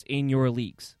playoffs in your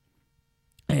leagues.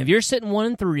 And if you're sitting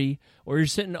 1-3 or you're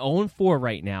sitting 0-4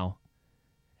 right now,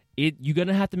 you're going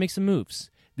to have to make some moves.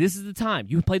 This is the time.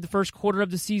 You played the first quarter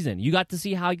of the season. You got to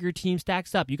see how your team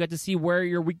stacks up. You got to see where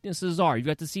your weaknesses are. You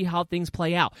got to see how things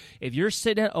play out. If you're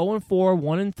sitting at 0-4,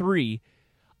 1-3,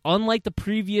 unlike the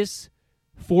previous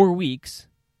 4 weeks,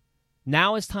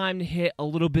 now it's time to hit a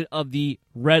little bit of the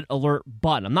red alert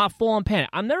button. I'm not full on panic.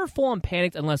 I'm never full on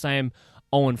panicked unless I am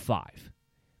 0-5. If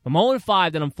I'm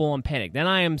 0-5, then I'm full on panic. Then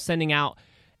I am sending out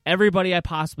everybody I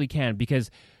possibly can, because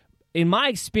in my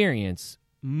experience,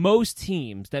 most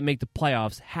teams that make the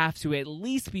playoffs have to at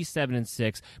least be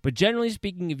 7-6, but generally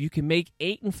speaking, if you can make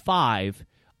 8-5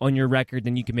 on your record,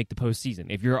 then you can make the postseason.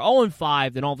 If you're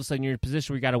 0-5, then all of a sudden you're in a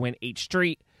position where you got to win 8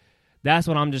 straight. That's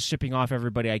when I'm just shipping off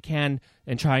everybody I can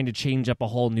and trying to change up a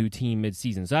whole new team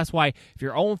mid-season. So that's why if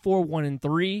you're 0-4,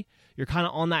 1-3, you're kind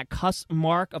of on that cusp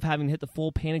mark of having hit the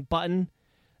full panic button.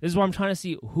 This is where I'm trying to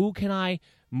see, who can I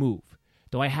move?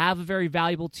 Do I have a very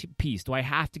valuable piece? Do I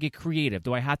have to get creative?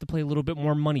 Do I have to play a little bit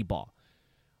more money ball?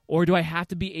 Or do I have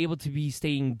to be able to be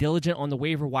staying diligent on the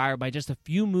waiver wire by just a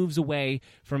few moves away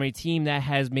from a team that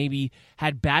has maybe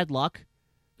had bad luck?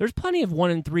 There's plenty of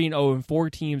 1-3 and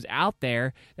 0-4 teams out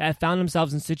there that have found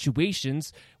themselves in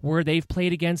situations where they've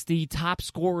played against the top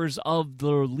scorers of the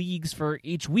leagues for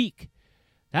each week.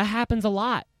 That happens a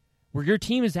lot, where your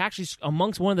team is actually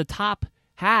amongst one of the top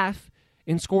half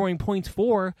in scoring points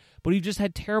for, but you've just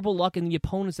had terrible luck in the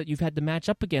opponents that you've had to match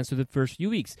up against for the first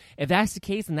few weeks. If that's the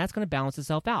case, then that's going to balance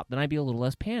itself out. Then I'd be a little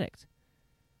less panicked.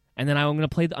 And then I'm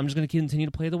just going to continue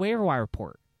to play the waiver wire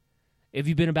report. If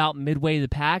you've been about midway of the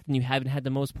pack and you haven't had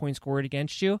the most points scored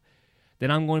against you,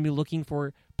 then I'm going to be looking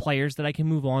for players that I can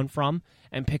move on from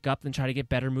and pick up and try to get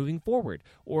better moving forward,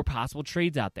 or possible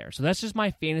trades out there. So that's just my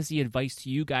fantasy advice to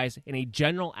you guys in a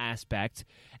general aspect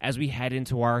as we head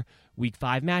into our Week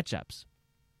 5 matchups.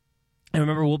 And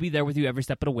remember, we'll be there with you every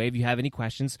step of the way. If you have any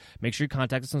questions, make sure you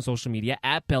contact us on social media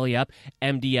at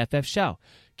BellyUpMDFF Show.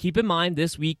 Keep in mind,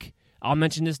 this week, I'll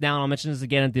mention this now and I'll mention this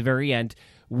again at the very end,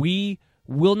 we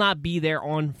will not be there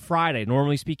on Friday.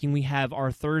 Normally speaking, we have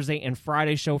our Thursday and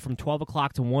Friday show from 12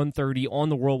 o'clock to 1:30 on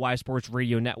the Worldwide Sports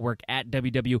Radio Network at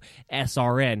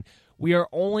WWSRN. We are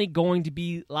only going to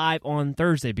be live on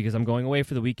Thursday because I'm going away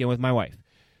for the weekend with my wife.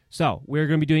 So we're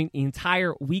going to be doing the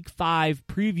entire Week 5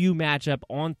 preview matchup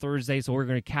on Thursday. So we're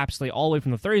going to encapsulate all the way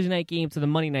from the Thursday night game to the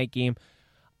Monday night game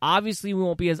Obviously, we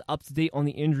won't be as up to date on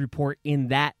the injury report in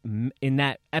that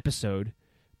episode,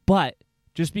 but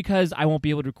just because I won't be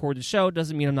able to record the show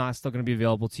doesn't mean I'm not still going to be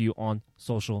available to you on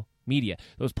social media.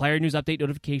 Those player news update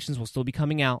notifications will still be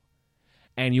coming out,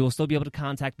 and you will still be able to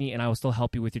contact me, and I will still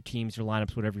help you with your teams, your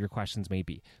lineups, whatever your questions may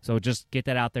be. So just get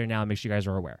that out there now and make sure you guys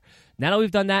are aware. Now that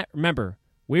we've done that, remember,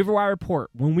 waiver wire report,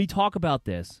 when we talk about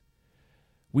this,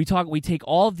 we take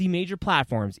all of the major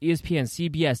platforms, ESPN,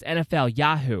 CBS, NFL,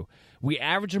 Yahoo, we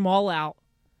average them all out,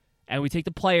 and we take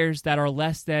the players that are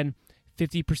less than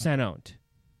 50% owned.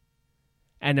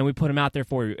 And then we put them out there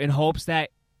for you in hopes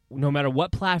that no matter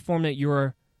what platform that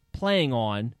you're playing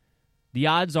on, the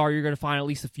odds are you're going to find at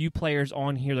least a few players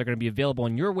on here that are going to be available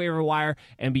on your waiver wire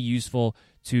and be useful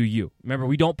to you. Remember,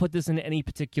 we don't put this in any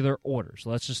particular order.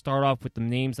 So let's just start off with the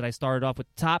names that I started off with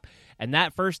the top. And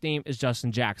that first name is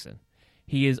Justin Jackson.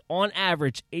 He is on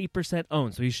average 8%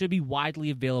 owned, so he should be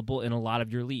widely available in a lot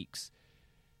of your leagues.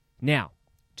 Now,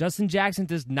 Justin Jackson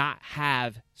does not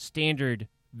have standard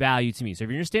value to me. So if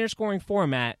you're in a standard scoring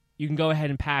format, you can go ahead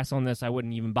and pass on this. I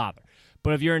wouldn't even bother.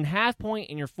 But if you're in half point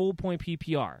and your full point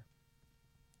PPR,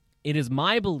 it is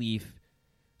my belief,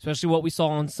 especially what we saw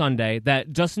on Sunday,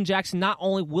 that Justin Jackson not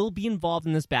only will be involved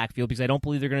in this backfield, because I don't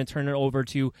believe they're going to turn it over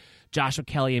to Joshua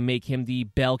Kelly and make him the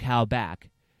bell cow back.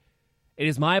 It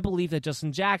is my belief that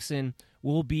Justin Jackson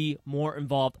will be more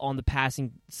involved on the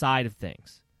passing side of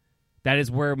things. That is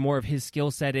where more of his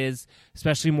skill set is,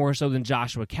 especially more so than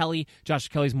Joshua Kelly.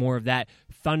 Joshua Kelly's more of that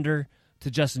thunder to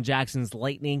Justin Jackson's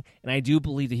lightning, and I do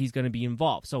believe that he's going to be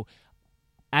involved. So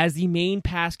as the main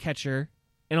pass catcher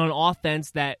and on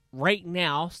offense that right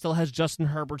now still has Justin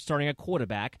Herbert starting at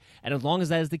quarterback, and as long as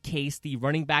that is the case, the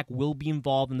running back will be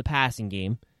involved in the passing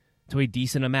game to a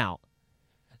decent amount.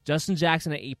 Justin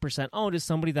Jackson at 8% owned is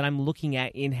somebody that I'm looking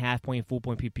at in half-point,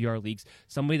 full-point PPR leagues,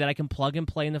 somebody that I can plug and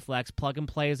play in the flex, plug and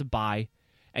play as a buy,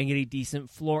 and get a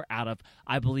decent floor out of.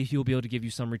 I believe he will be able to give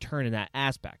you some return in that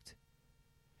aspect.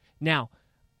 Now,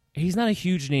 he's not a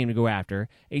huge name to go after, and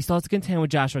he still has to contend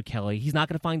with Joshua Kelly. He's not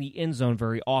going to find the end zone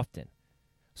very often.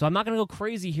 So I'm not going to go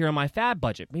crazy here on my fab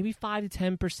budget, maybe 5 to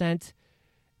 10%,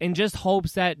 in just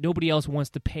hopes that nobody else wants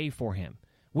to pay for him,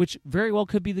 which very well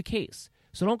could be the case.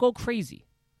 So don't go crazy.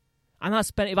 I'm not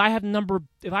spending. If I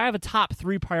have a top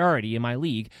 3 priority in my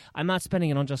league, I'm not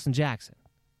spending it on Justin Jackson.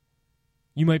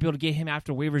 You might be able to get him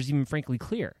after waivers even frankly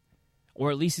clear, or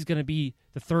at least he's going to be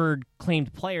the third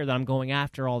claimed player that I'm going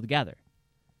after altogether.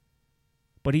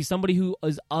 But he's somebody who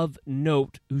is of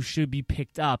note, who should be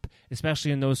picked up,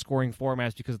 especially in those scoring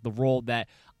formats, because of the role that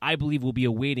I believe will be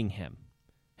awaiting him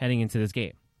heading into this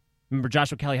game. Remember,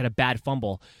 Joshua Kelly had a bad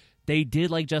fumble. They did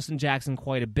like Justin Jackson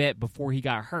quite a bit before he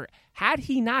got hurt. Had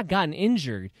he not gotten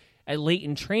injured late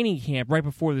in training camp right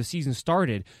before the season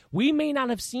started, we may not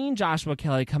have seen Joshua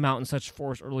Kelly come out in such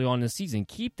force early on in the season.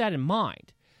 Keep that in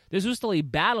mind. This was still a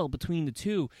battle between the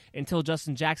two until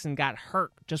Justin Jackson got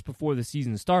hurt just before the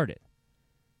season started.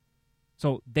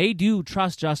 So they do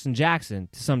trust Justin Jackson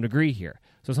to some degree here.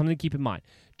 So something to keep in mind.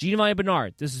 Giovanni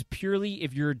Bernard, this is purely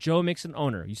if you're a Joe Mixon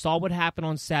owner. You saw what happened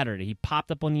on Saturday. He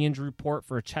popped up on the injury report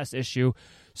for a chest issue.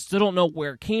 Still don't know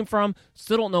where it came from.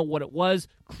 Still don't know what it was.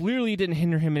 Clearly didn't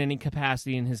hinder him in any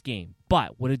capacity in his game.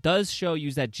 But what it does show you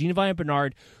is that Giovanni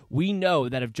Bernard, we know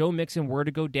that if Joe Mixon were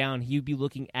to go down, he would be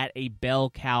looking at a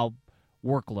bell cow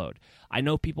workload. I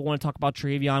know people want to talk about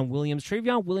Travion Williams.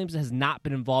 Travion Williams has not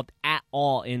been involved at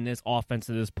all in this offense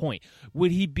to this point.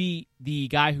 Would he be the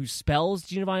guy who spells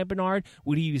Giovanni Bernard?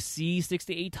 Would he see 6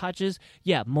 to 8 touches?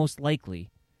 Yeah, most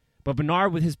likely. But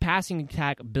Bernard, with his passing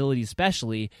attack ability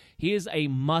especially, he is a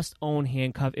must-own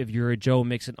handcuff if you're a Joe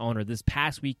Mixon owner. This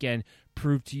past weekend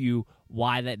proved to you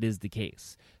why that is the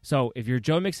case. So if you're a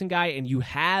Joe Mixon guy and you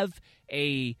have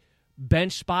a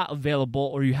bench spot available,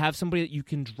 or you have somebody that you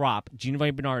can drop, Giovanni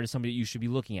Bernard is somebody that you should be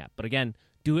looking at. But again,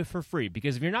 do it for free,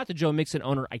 because if you're not the Joe Mixon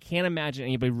owner, I can't imagine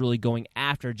anybody really going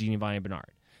after Giovanni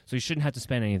Bernard. So you shouldn't have to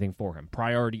spend anything for him,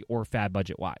 priority or fab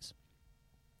budget-wise.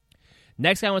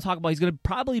 Next guy I want to talk about, he's going to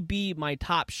probably be my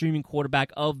top streaming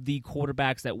quarterback of the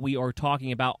quarterbacks that we are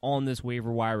talking about on this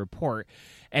waiver wire report,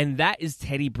 and that is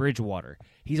Teddy Bridgewater.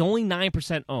 He's only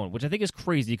 9% owned, which I think is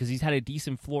crazy because he's had a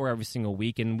decent floor every single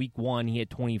week. In week 1, he had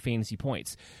 20 fantasy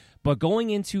points. But going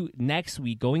into next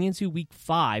week, going into week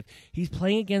 5, he's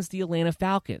playing against the Atlanta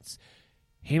Falcons.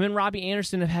 Him and Robbie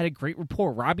Anderson have had a great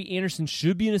rapport. Robbie Anderson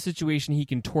should be in a situation he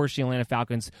can torch the Atlanta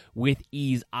Falcons with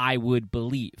ease, I would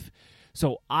believe.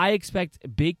 So I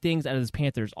expect big things out of this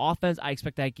Panthers offense. I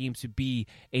expect that game to be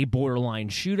a borderline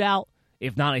shootout.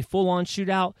 if not a full-on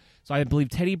shootout. So I believe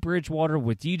Teddy Bridgewater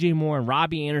with DJ Moore and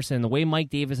Robbie Anderson, the way Mike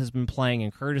Davis has been playing,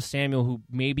 and Curtis Samuel, who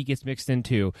maybe gets mixed in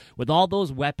too, with all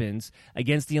those weapons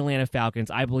against the Atlanta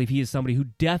Falcons, I believe he is somebody who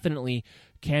definitely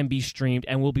can be streamed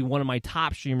and will be one of my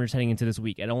top streamers heading into this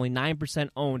week. At only 9%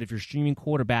 owned, if you're streaming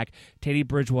quarterback, Teddy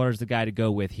Bridgewater is the guy to go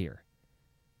with here.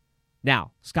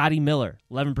 Now, Scotty Miller,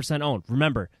 11% owned.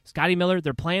 Remember, Scotty Miller,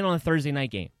 they're playing on a Thursday night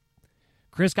game.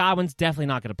 Chris Godwin's definitely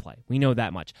not going to play. We know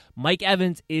that much. Mike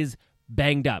Evans is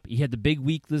banged up. He had the big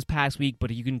week this past week,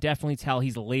 but you can definitely tell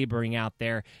he's laboring out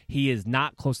there. He is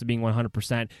not close to being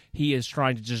 100%. He is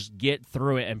trying to just get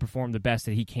through it and perform the best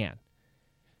that he can.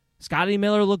 Scotty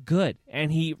Miller looked good,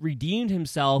 and he redeemed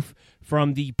himself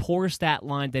from the poor stat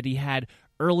line that he had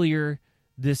earlier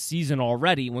this season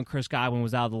already when Chris Godwin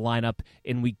was out of the lineup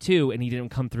in week 2 and he didn't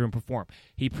come through and perform.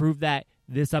 He proved that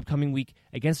this upcoming week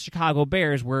against the Chicago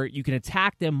Bears, where you can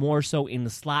attack them more so in the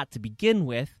slot to begin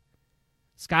with.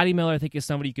 Scotty Miller, I think, is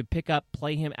somebody you could pick up,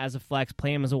 play him as a flex,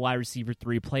 play him as a wide receiver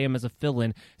 3, play him as a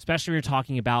fill-in, especially when you're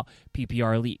talking about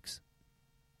PPR leagues.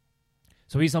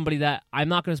 So he's somebody that I'm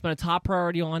not going to spend a top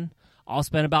priority on. I'll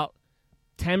spend about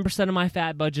 10% of my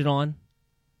fat budget on.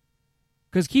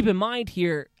 Because keep in mind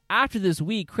here, after this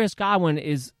week, Chris Godwin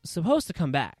is supposed to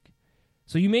come back.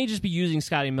 So you may just be using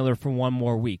Scotty Miller for one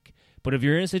more week. But if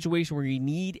you're in a situation where you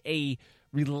need a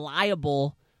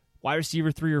reliable wide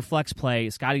receiver 3 or flex play,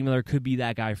 Scotty Miller could be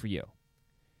that guy for you.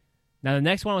 Now, the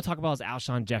next one I want to talk about is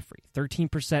Alshon Jeffrey,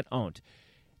 13% owned.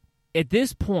 At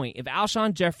this point, if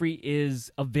Alshon Jeffrey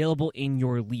is available in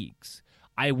your leagues,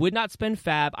 I would not spend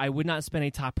fab. I would not spend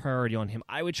a top priority on him.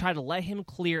 I would try to let him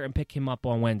clear and pick him up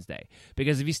on Wednesday.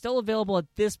 Because if he's still available at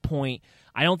this point,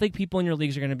 I don't think people in your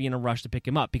leagues are going to be in a rush to pick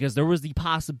him up, because there was the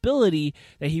possibility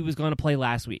that he was going to play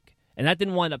last week. And that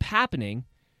didn't wind up happening.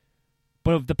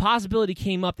 But if the possibility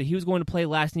came up that he was going to play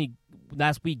last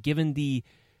week, given the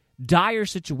dire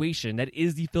situation that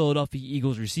is the Philadelphia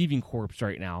Eagles receiving corps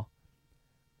right now,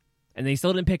 and they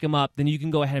still didn't pick him up, then you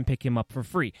can go ahead and pick him up for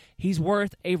free. He's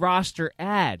worth a roster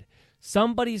add.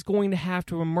 Somebody's going to have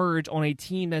to emerge on a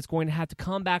team that's going to have to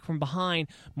come back from behind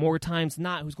more times than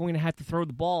not, who's going to have to throw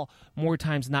the ball more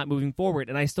times than not moving forward.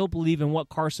 And I still believe in what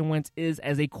Carson Wentz is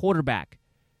as a quarterback.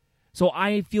 So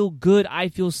I feel good, I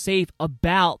feel safe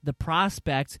about the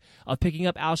prospect of picking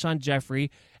up Alshon Jeffrey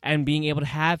and being able to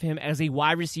have him as a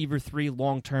wide receiver 3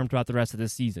 long-term throughout the rest of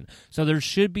this season. So there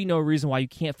should be no reason why you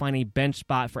can't find a bench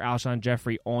spot for Alshon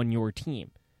Jeffrey on your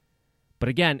team. But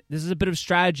again, this is a bit of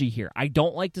strategy here. I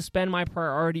don't like to spend my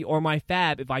priority or my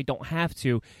fab if I don't have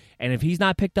to. And if he's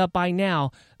not picked up by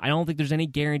now, I don't think there's any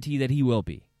guarantee that he will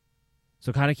be.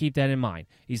 So kind of keep that in mind.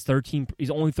 He's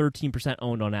only 13%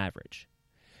 owned on average.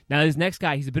 Now, this next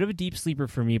guy, he's a bit of a deep sleeper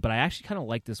for me, but I actually kind of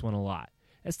like this one a lot.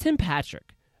 That's Tim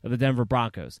Patrick of the Denver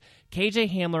Broncos.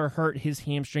 KJ Hamler hurt his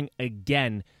hamstring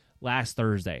again last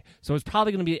Thursday, so it's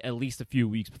probably going to be at least a few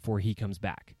weeks before he comes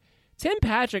back. Tim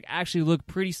Patrick actually looked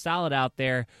pretty solid out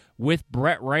there with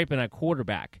Brett Rypien at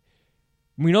quarterback.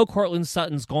 We know Courtland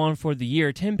Sutton's gone for the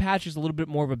year. Tim Patrick's a little bit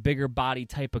more of a bigger body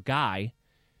type of guy.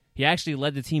 He actually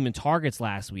led the team in targets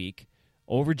last week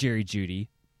over Jerry Jeudy.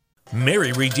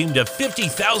 Mary redeemed a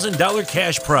 $50,000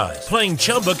 cash prize playing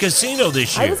Chumba Casino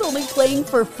this year. I was only playing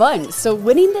for fun, so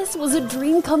winning this was a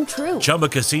dream come true. Chumba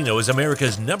Casino is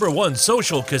America's #1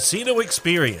 social casino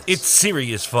experience. It's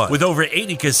serious fun. With over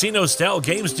 80 casino-style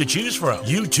games to choose from,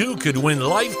 you too could win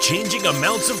life-changing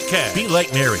amounts of cash. Be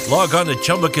like Mary. Log on to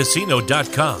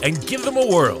ChumbaCasino.com and give them a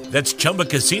whirl. That's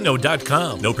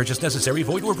ChumbaCasino.com. No purchase necessary.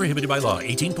 Void where prohibited by law.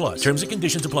 18+. Terms and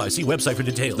conditions apply. See website for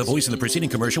details. The voice in the preceding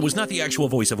commercial was not the actual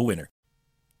voice of a winner.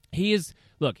 He's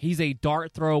a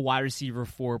dart throw wide receiver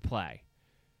 4 play.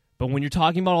 But when you're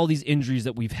talking about all these injuries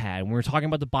that we've had, when we're talking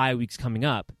about the bye weeks coming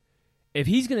up, if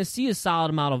he's going to see a solid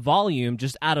amount of volume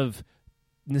just out of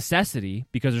necessity,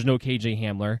 because there's no KJ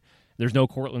Hamler, there's no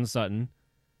Courtland Sutton,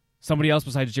 somebody else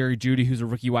besides Jerry Jeudy, who's a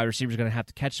rookie wide receiver, is going to have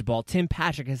to catch the ball. Tim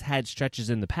Patrick has had stretches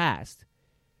in the past.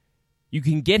 You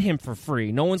can get him for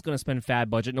free. No one's going to spend a fab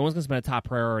budget. No one's going to spend a top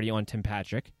priority on Tim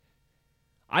Patrick.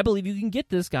 I believe you can get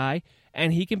this guy,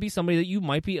 and he can be somebody that you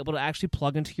might be able to actually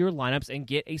plug into your lineups and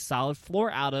get a solid floor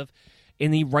out of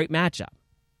in the right matchup.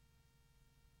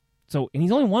 So, and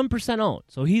he's only 1% owned,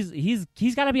 so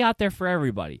he's got to be out there for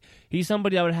everybody. He's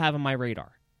somebody I would have on my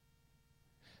radar.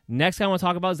 Next guy I want to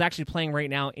talk about is actually playing right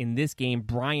now in this game,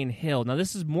 Brian Hill. Now,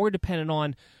 this is more dependent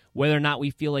on whether or not we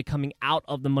feel like coming out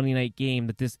of the Monday night game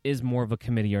that this is more of a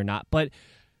committee or not. But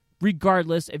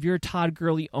regardless, if you're a Todd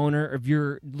Gurley owner, if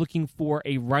you're looking for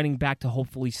a running back to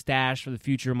hopefully stash for the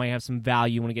future, might have some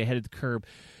value when you get ahead of the curb,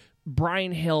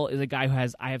 Brian Hill is a guy who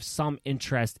I have some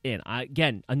interest in.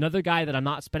 Again, another guy that I'm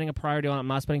not spending a priority on, I'm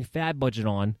not spending fab budget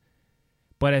on,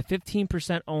 but at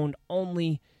 15% owned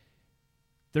only,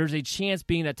 there's a chance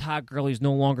being that Todd Gurley is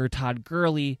no longer Todd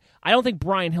Gurley. I don't think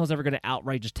Brian Hill's ever going to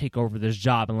outright just take over this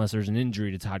job unless there's an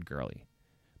injury to Todd Gurley.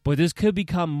 But this could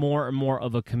become more and more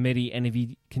of a committee, and if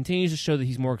he continues to show that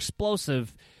he's more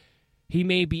explosive, he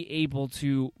may be able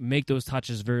to make those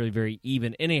touches very, very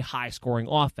even in a high-scoring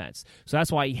offense. So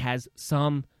that's why he has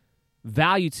some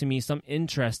value to me, some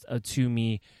interest to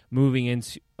me moving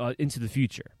into the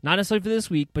future. Not necessarily for this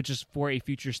week, but just for a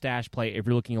future stash play if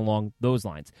you're looking along those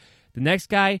lines. The next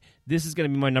guy, this is going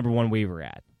to be my number one waiver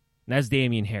ad, and that's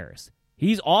Damian Harris.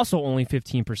 He's also only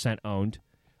 15% owned.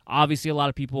 Obviously, a lot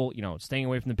of people, staying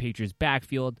away from the Patriots'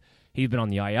 backfield. He's been on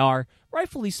the IR.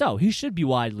 Rightfully so. He should be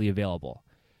widely available.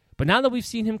 But now that we've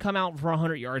seen him come out for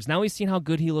 100 yards, now we've seen how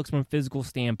good he looks from a physical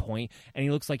standpoint, and he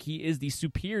looks like he is the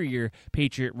superior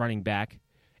Patriot running back,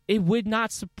 it would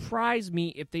not surprise me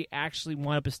if they actually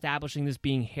wind up establishing this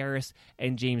being Harris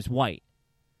and James White.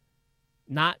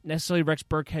 Not necessarily Rex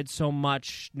Burkhead so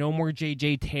much, no more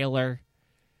J.J. Taylor,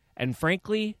 and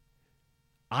frankly,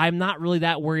 I'm not really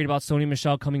that worried about Sony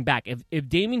Michel coming back. If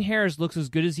Damian Harris looks as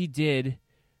good as he did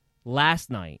last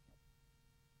night,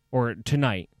 or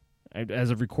tonight, as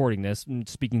of recording this, I'm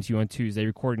speaking to you on Tuesday,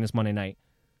 recording this Monday night,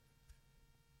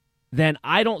 then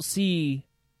I don't see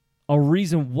a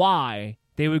reason why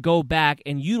they would go back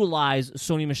and utilize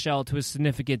Sony Michel to a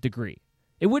significant degree.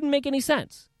 It wouldn't make any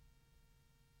sense.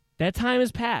 That time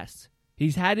has passed.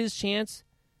 He's had his chance.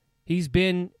 He's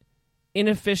been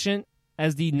inefficient,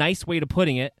 as the nice way to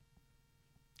putting it,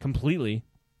 completely.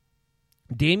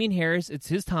 Damian Harris, it's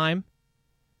his time.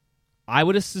 I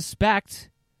would suspect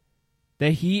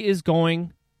that he is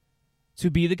going to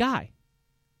be the guy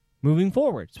moving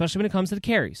forward, especially when it comes to the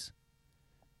carries.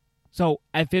 So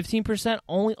at 15%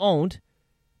 only owned,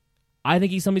 I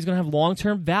think he's somebody who's going to have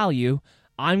long-term value.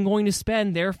 I'm going to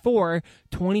spend, therefore,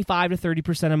 25 to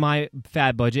 30% of my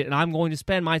fab budget, and I'm going to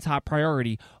spend my top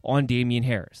priority on Damian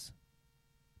Harris.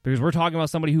 Because we're talking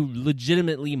about somebody who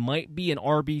legitimately might be an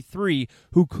RB3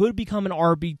 who could become an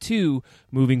RB2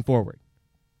 moving forward.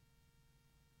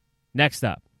 Next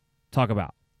up,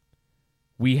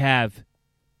 we have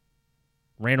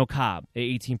Randall Cobb at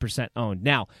 18% owned.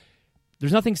 Now,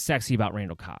 there's nothing sexy about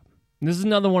Randall Cobb. And this is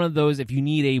another one of those, if you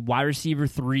need a wide receiver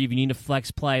 3, if you need a flex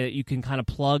play that you can kind of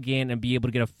plug in and be able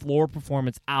to get a floor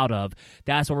performance out of,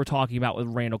 that's what we're talking about with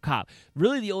Randall Cobb.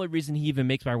 Really, the only reason he even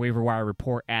makes my waiver wire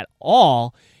report at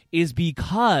all is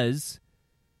because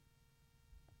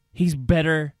he's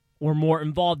better or more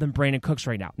involved than Brandon Cooks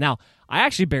right now. Now, I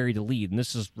actually buried the lead, and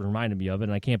this just reminded me of it,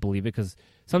 and I can't believe it because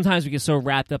sometimes we get so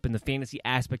wrapped up in the fantasy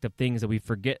aspect of things that we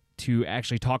forget to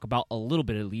actually talk about a little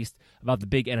bit, at least, about the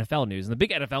big NFL news. And the big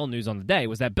NFL news on the day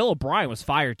was that Bill O'Brien was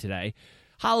fired today.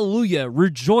 Hallelujah.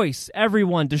 Rejoice,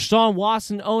 everyone. Deshaun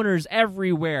Watson owners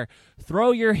everywhere.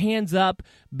 Throw your hands up.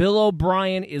 Bill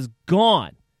O'Brien is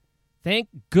gone. Thank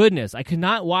goodness. I could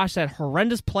not watch that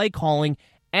horrendous play calling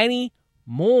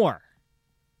anymore.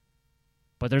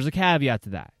 But there's a caveat to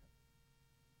that.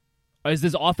 Is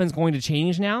this offense going to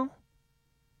change now?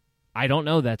 I don't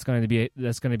know that's going to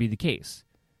be the case.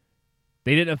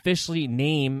 They didn't officially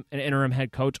name an interim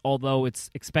head coach, although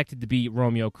it's expected to be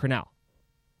Romeo Crennel.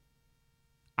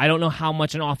 I don't know how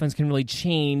much an offense can really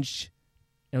change,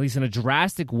 at least in a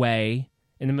drastic way,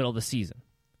 in the middle of the season.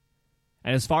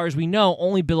 And as far as we know,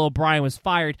 only Bill O'Brien was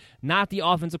fired, not the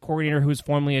offensive coordinator who was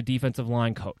formerly a defensive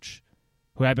line coach,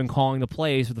 who had been calling the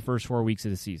plays for the first 4 weeks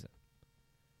of the season.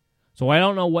 So I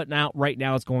don't know what right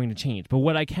now it's going to change. But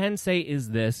what I can say is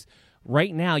this.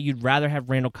 Right now, you'd rather have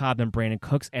Randall Cobb than Brandon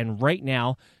Cooks. And right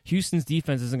now, Houston's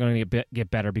defense isn't going to get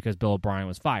better because Bill O'Brien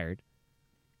was fired.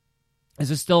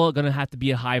 This is still going to have to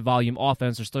be a high-volume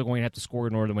offense. They're still going to have to score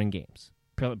in order to win games.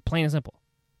 Plain and simple.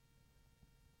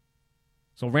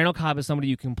 So Randall Cobb is somebody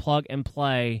you can plug and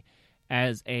play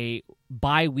as a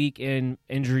bye-week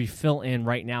injury fill-in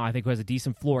right now, I think, who has a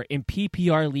decent floor in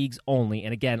PPR leagues only.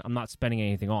 And again, I'm not spending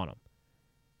anything on him.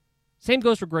 Same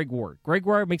goes for Greg Ward. Greg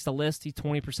Ward makes the list. He's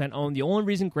 20% owned. The only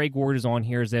reason Greg Ward is on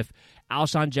here is if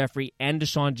Alshon Jeffrey and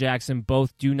Deshaun Jackson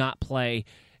both do not play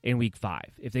in Week 5.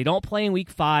 If they don't play in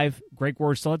Week 5, Greg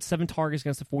Ward still had 7 targets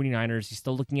against the 49ers. He's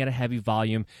still looking at a heavy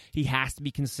volume. He has to be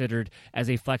considered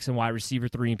as a flex and wide receiver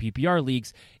 3 in PPR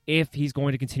leagues if he's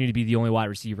going to continue to be the only wide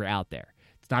receiver out there.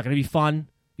 It's not going to be fun.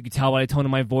 You can tell by the tone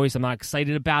of my voice. I'm not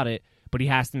excited about it, but he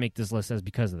has to make this list as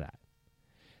because of that.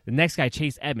 The next guy,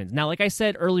 Chase Edmonds. Now, like I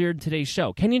said earlier in today's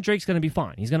show, Kenyon Drake's going to be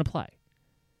fine. He's going to play.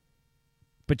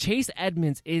 But Chase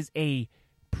Edmonds is a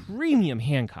premium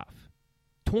handcuff.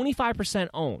 25%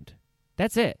 owned.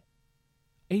 That's it.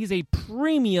 He's a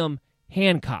premium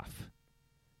handcuff.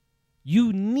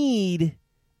 You need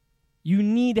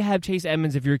to have Chase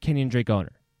Edmonds if you're a Kenyon Drake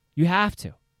owner. You have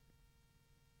to.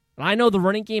 And I know the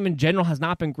running game in general has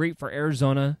not been great for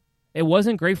Arizona. It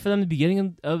wasn't great for them at the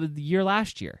beginning of the year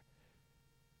last year.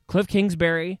 Cliff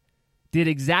Kingsbury did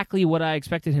exactly what I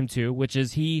expected him to, which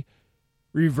is he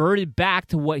reverted back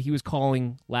to what he was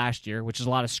calling last year, which is a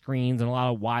lot of screens and a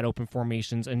lot of wide open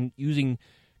formations and using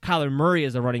Kyler Murray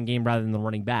as a running game rather than the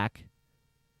running back.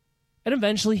 And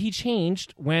eventually he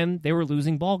changed when they were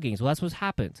losing ball games. Well, that's what's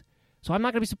happened. So I'm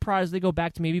not going to be surprised they go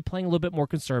back to maybe playing a little bit more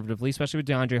conservatively, especially with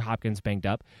DeAndre Hopkins banged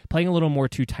up, playing a little more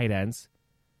two tight ends,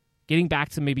 getting back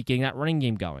to maybe getting that running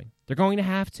game going. They're going to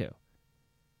have to.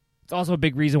 It's also a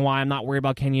big reason why I'm not worried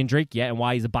about Kenyon Drake yet and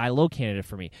why he's a buy low candidate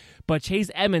for me. But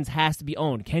Chase Edmonds has to be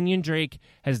owned. Kenyon Drake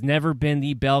has never been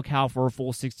the bell cow for a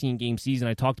full 16-game season.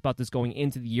 I talked about this going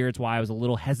into the year. It's why I was a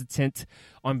little hesitant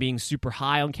on being super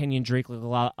high on Kenyon Drake like a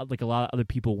lot of other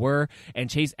people were. And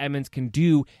Chase Edmonds can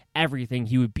do everything.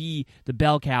 He would be the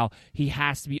bell cow. He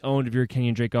has to be owned if you're a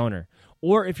Kenyon Drake owner.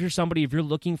 Or if you're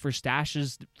looking for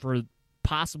stashes for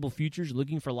possible futures, you're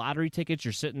looking for lottery tickets,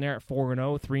 you're sitting there at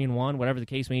 4-0, 3-1, whatever the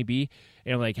case may be,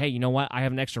 and you're like, hey, you know what? I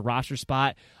have an extra roster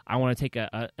spot. I want to take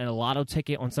a lotto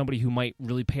ticket on somebody who might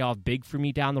really pay off big for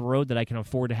me down the road that I can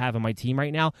afford to have on my team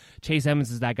right now. Chase Edmonds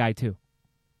is that guy too.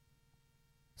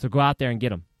 So go out there and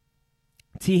get him.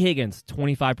 T. Higgins,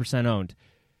 25% owned.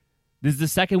 This is the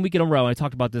second week in a row. I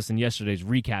talked about this in yesterday's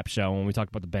recap show when we talked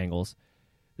about the Bengals.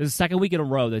 This is the second week in a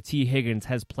row that T. Higgins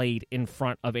has played in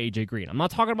front of A.J. Green. I'm not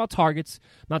talking about targets.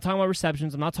 I'm not talking about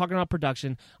receptions. I'm not talking about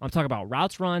production. I'm talking about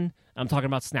routes run. I'm talking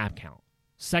about snap count.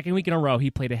 Second week in a row,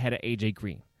 he played ahead of A.J.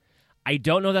 Green. I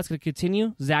don't know if that's going to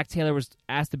continue. Zach Taylor was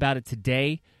asked about it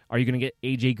today. Are you going to get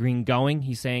A.J. Green going?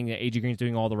 He's saying that A.J. Green's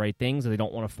doing all the right things and they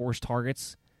don't want to force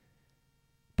targets.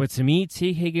 But to me,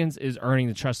 T. Higgins is earning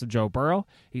the trust of Joe Burrow.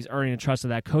 He's earning the trust of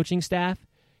that coaching staff.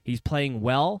 He's playing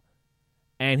well.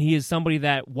 And he is somebody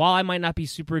that, while I might not be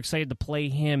super excited to play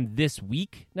him this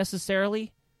week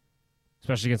necessarily,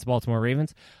 especially against the Baltimore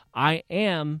Ravens, I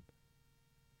am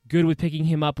good with picking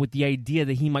him up with the idea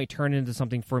that he might turn into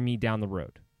something for me down the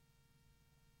road.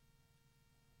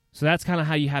 So that's kind of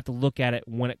how you have to look at it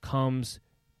when it comes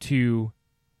to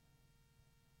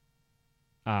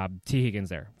T. Higgins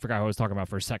there. Forgot who I was talking about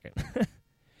for a second.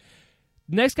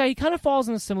 Next guy, he kind of falls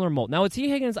in a similar mold. Now, with T.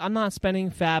 Higgins, I'm not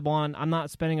spending fab on. I'm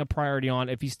not spending a priority on.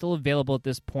 If he's still available at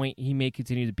this point, he may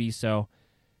continue to be so.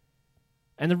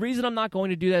 And the reason I'm not going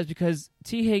to do that is because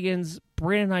T. Higgins,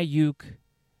 Brandon Ayuk,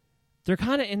 they're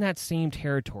kind of in that same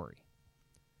territory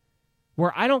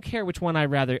where I don't care which one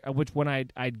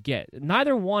I'd get.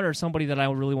 Neither one are somebody that I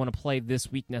really want to play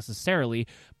this week necessarily.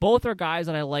 Both are guys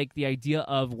that I like the idea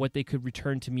of what they could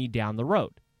return to me down the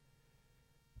road.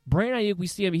 Brandon Ayuk, we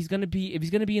see him. If he's going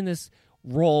to be in this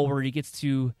role where he gets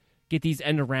to get these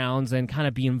end arounds and kind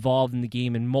of be involved in the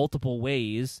game in multiple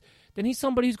ways, then he's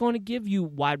somebody who's going to give you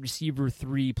wide receiver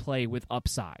 3 play with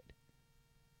upside.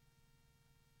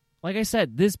 Like I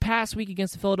said, this past week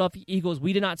against the Philadelphia Eagles,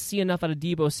 we did not see enough out of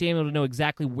Deebo Samuel to know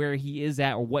exactly where he is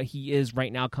at or what he is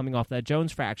right now coming off that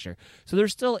Jones fracture. So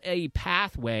there's still a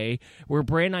pathway where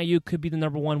Brandon Ayuk could be the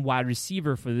number 1 wide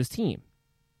receiver for this team.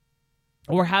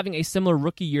 Or having a similar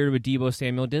rookie year to what Deebo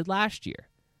Samuel did last year.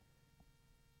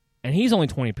 And he's only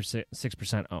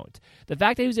 26% owned. The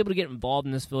fact that he was able to get involved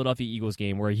in this Philadelphia Eagles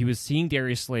game where he was seeing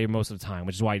Darius Slay most of the time,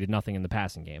 which is why he did nothing in the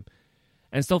passing game,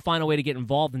 and still find a way to get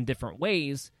involved in different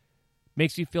ways,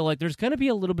 makes you feel like there's going to be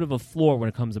a little bit of a floor when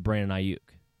it comes to Brandon Ayuk.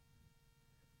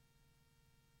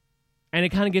 And it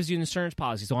kind of gives you an insurance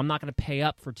policy. So I'm not going to pay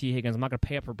up for T. Higgins. I'm not going to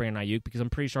pay up for Brandon Ayuk because I'm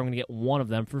pretty sure I'm going to get one of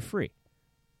them for free.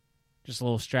 Just a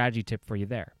little strategy tip for you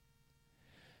there.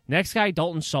 Next guy,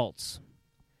 Dalton Schultz.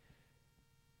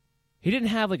 He didn't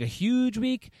have like a huge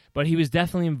week, but he was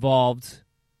definitely involved,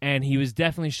 and he was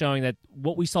definitely showing that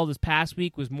what we saw this past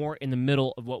week was more in the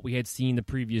middle of what we had seen the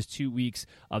previous 2 weeks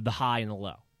of the high and the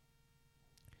low.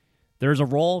 There's a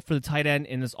role for the tight end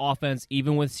in this offense,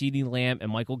 even with CeeDee Lamb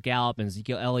and Michael Gallup and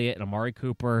Ezekiel Elliott and Amari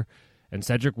Cooper and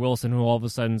Cedric Wilson, who all of a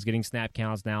sudden is getting snap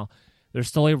counts now. There's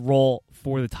still a role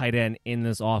for the tight end in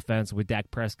this offense with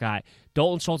Dak Prescott.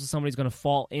 Dalton Schultz is somebody who's going to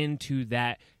fall into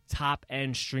that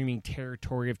top-end streaming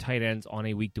territory of tight ends on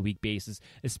a week-to-week basis,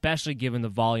 especially given the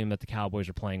volume that the Cowboys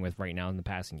are playing with right now in the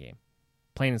passing game.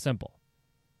 Plain and simple.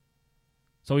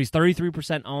 So he's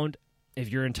 33% owned. If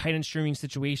you're in tight end streaming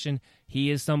situation, he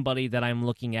is somebody that I'm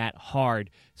looking at hard,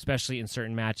 especially in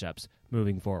certain matchups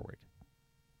moving forward.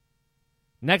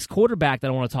 Next quarterback that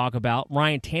I want to talk about,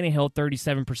 Ryan Tannehill,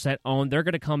 37% owned. They're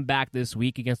going to come back this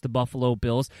week against the Buffalo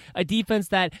Bills, a defense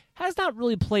that has not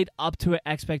really played up to an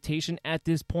expectation at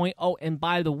this point. Oh, and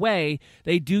by the way,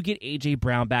 they do get A.J.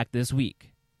 Brown back this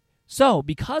week. So,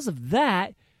 because of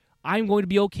that, I'm going to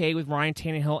be okay with Ryan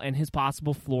Tannehill and his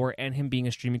possible floor and him being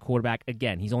a streaming quarterback.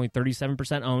 Again, he's only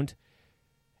 37% owned.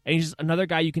 And he's just another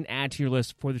guy you can add to your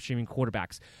list for the streaming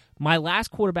quarterbacks. My last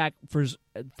quarterback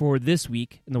for this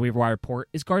week in the waiver wire report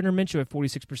is Gardner Minshew at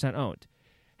 46% owned.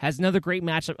 Has another great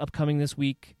matchup upcoming this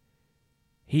week.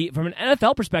 From an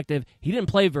NFL perspective, he didn't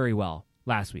play very well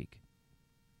last week.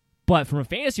 But from a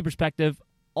fantasy perspective,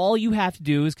 all you have to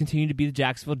do is continue to be the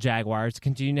Jacksonville Jaguars,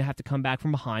 continue to have to come back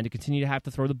from behind, to continue to have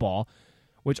to throw the ball,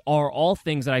 which are all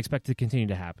things that I expect to continue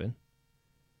to happen,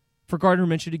 for Gardner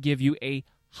Minshew to give you a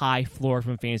high floor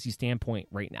from a fantasy standpoint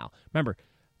right now. Remember,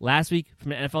 last week,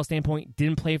 from an NFL standpoint,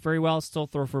 didn't play very well, still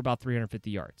throw for about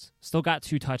 350 yards. Still got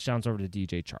 2 touchdowns over to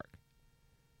DJ Chark.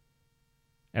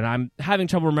 And I'm having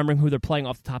trouble remembering who they're playing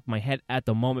off the top of my head at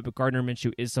the moment, but Gardner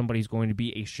Minshew is somebody who's going to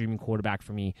be a streaming quarterback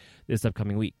for me this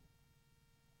upcoming week.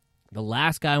 The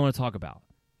last guy I want to talk about,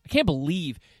 I can't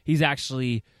believe he's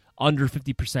actually under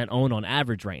 50% owned on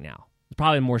average right now. It's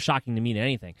probably more shocking to me than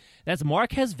anything. That's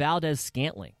Marquez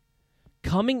Valdes-Scantling,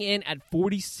 coming in at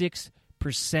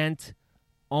 46%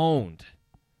 owned.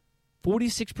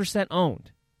 46%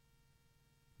 owned.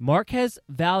 Marquez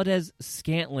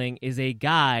Valdes-Scantling is a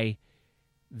guy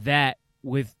that,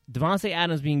 with Devontae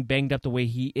Adams being banged up the way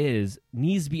he is,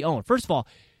 needs to be owned. First of all,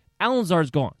 Allen Lazard's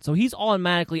gone, so he's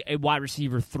automatically a wide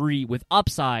receiver 3 with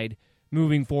upside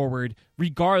moving forward,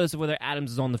 regardless of whether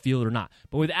Adams is on the field or not.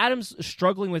 But with Adams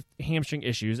struggling with hamstring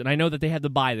issues, and I know that they had the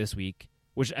bye this week,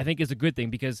 which I think is a good thing,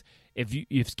 because if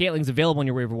Scantling's available on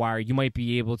your waiver wire, you might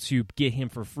be able to get him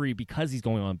for free because he's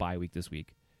going on bye week this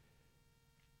week.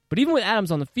 But even with Adams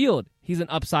on the field, he's an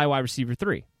upside wide receiver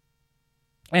 3.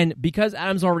 And because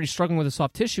Adams is already struggling with a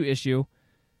soft tissue issue,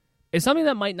 it's something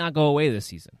that might not go away this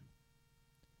season.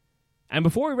 And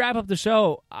before we wrap up the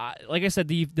show, like I said,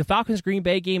 the Falcons-Green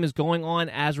Bay game is going on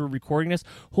as we're recording this.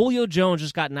 Julio Jones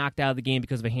just got knocked out of the game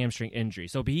because of a hamstring injury.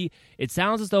 So it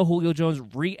sounds as though Julio Jones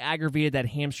re-aggravated that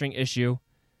hamstring issue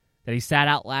that he sat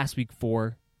out last week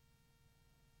for,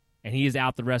 and he is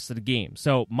out the rest of the game.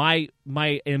 So my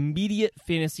immediate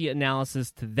fantasy analysis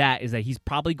to that is that he's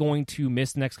probably going to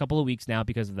miss the next couple of weeks now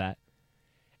because of that.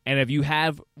 And if you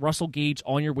have Russell Gage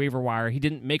on your waiver wire, he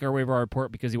didn't make our waiver wire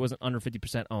report because he wasn't under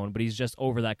 50% owned, but he's just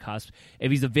over that cusp.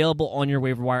 If he's available on your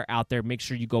waiver wire out there, make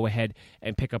sure you go ahead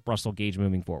and pick up Russell Gage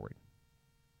moving forward.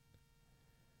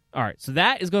 All right, so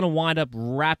that is going to wind up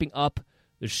wrapping up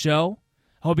the show.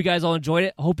 I hope you guys all enjoyed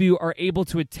it. I hope you are able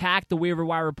to attack the waiver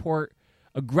wire report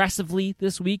aggressively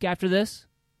this week after this.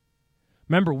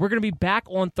 Remember, we're going to be back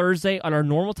on Thursday on our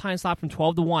normal time slot from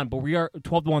 12 to 1, but we are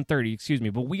 12 to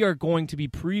 1:30, but we are going to be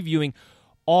previewing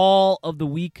all of the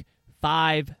week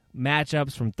 5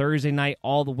 matchups from Thursday night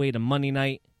all the way to Monday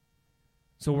night.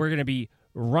 So we're going to be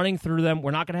running through them.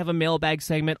 We're not going to have a mailbag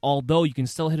segment, although you can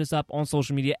still hit us up on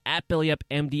social media at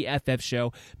BellyUpMDFF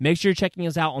Show. Make sure you're checking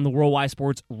us out on the Worldwide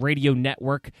Sports Radio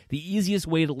Network. The easiest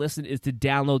way to listen is to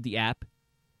download the app.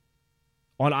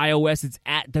 On iOS, it's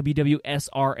at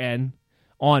WWSRN.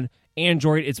 On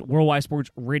Android, it's Worldwide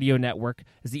Sports Radio Network.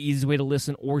 It's the easiest way to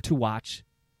listen or to watch.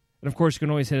 And, of course, you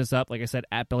can always hit us up, like I said,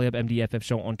 at BellyUpMDFF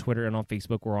Show on Twitter and on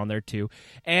Facebook. We're on there, too.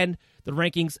 And the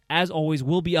rankings, as always,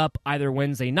 will be up either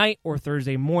Wednesday night or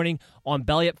Thursday morning on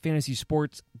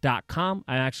BellyUpFantasySports.com.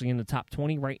 I'm actually in the top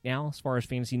 20 right now as far as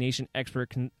Fantasy Nation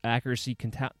Expert Accuracy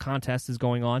Contest is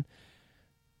going on.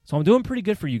 So I'm doing pretty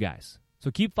good for you guys. So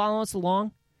keep following us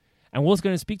along. And we're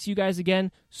going to speak to you guys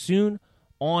again soon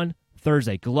on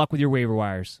Thursday. Good luck with your waiver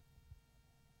wires.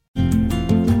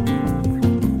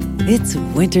 It's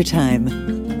wintertime.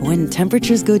 When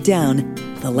temperatures go down,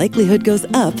 the likelihood goes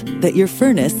up that your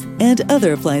furnace and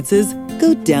other appliances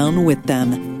go down with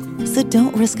them. So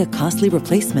don't risk a costly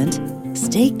replacement.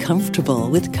 Stay comfortable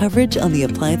with coverage on the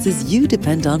appliances you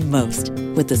depend on most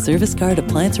with the Service Guard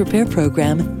Appliance Repair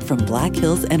Program from Black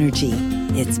Hills Energy.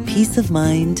 It's peace of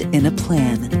mind in a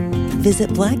plan.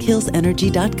 Visit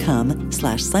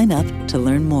blackhillsenergy.com/sign up to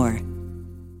learn more.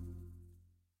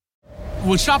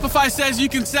 When Shopify says you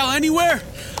can sell anywhere,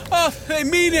 oh, they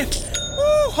mean it.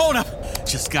 Woo, hold up.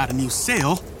 Just got a new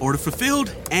sale. Order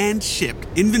fulfilled and shipped.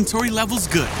 Inventory level's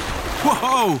good.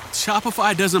 Whoa,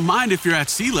 Shopify doesn't mind if you're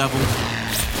at sea level.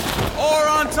 Or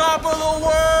on top of the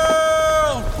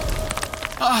world.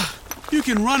 You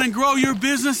can run and grow your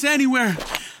business anywhere.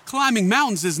 Climbing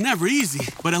mountains is never easy,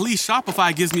 but at least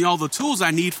Shopify gives me all the tools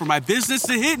I need for my business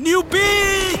to hit new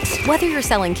peaks! Whether you're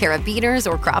selling carabiners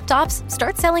or crop tops,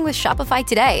 start selling with Shopify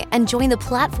today and join the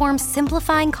platform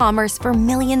simplifying commerce for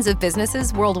millions of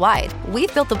businesses worldwide.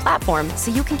 We've built the platform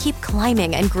so you can keep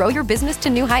climbing and grow your business to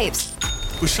new heights.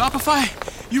 With Shopify,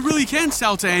 you really can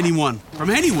sell to anyone, from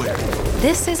anywhere.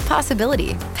 This is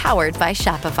Possibility, powered by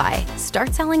Shopify.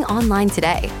 Start selling online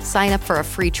today. Sign up for a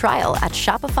free trial at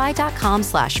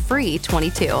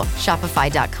shopify.com/free22.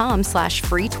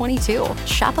 Shopify.com/free22.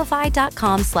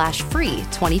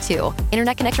 Shopify.com/free22.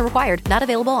 Internet connection required. Not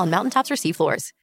available on mountaintops or seafloors.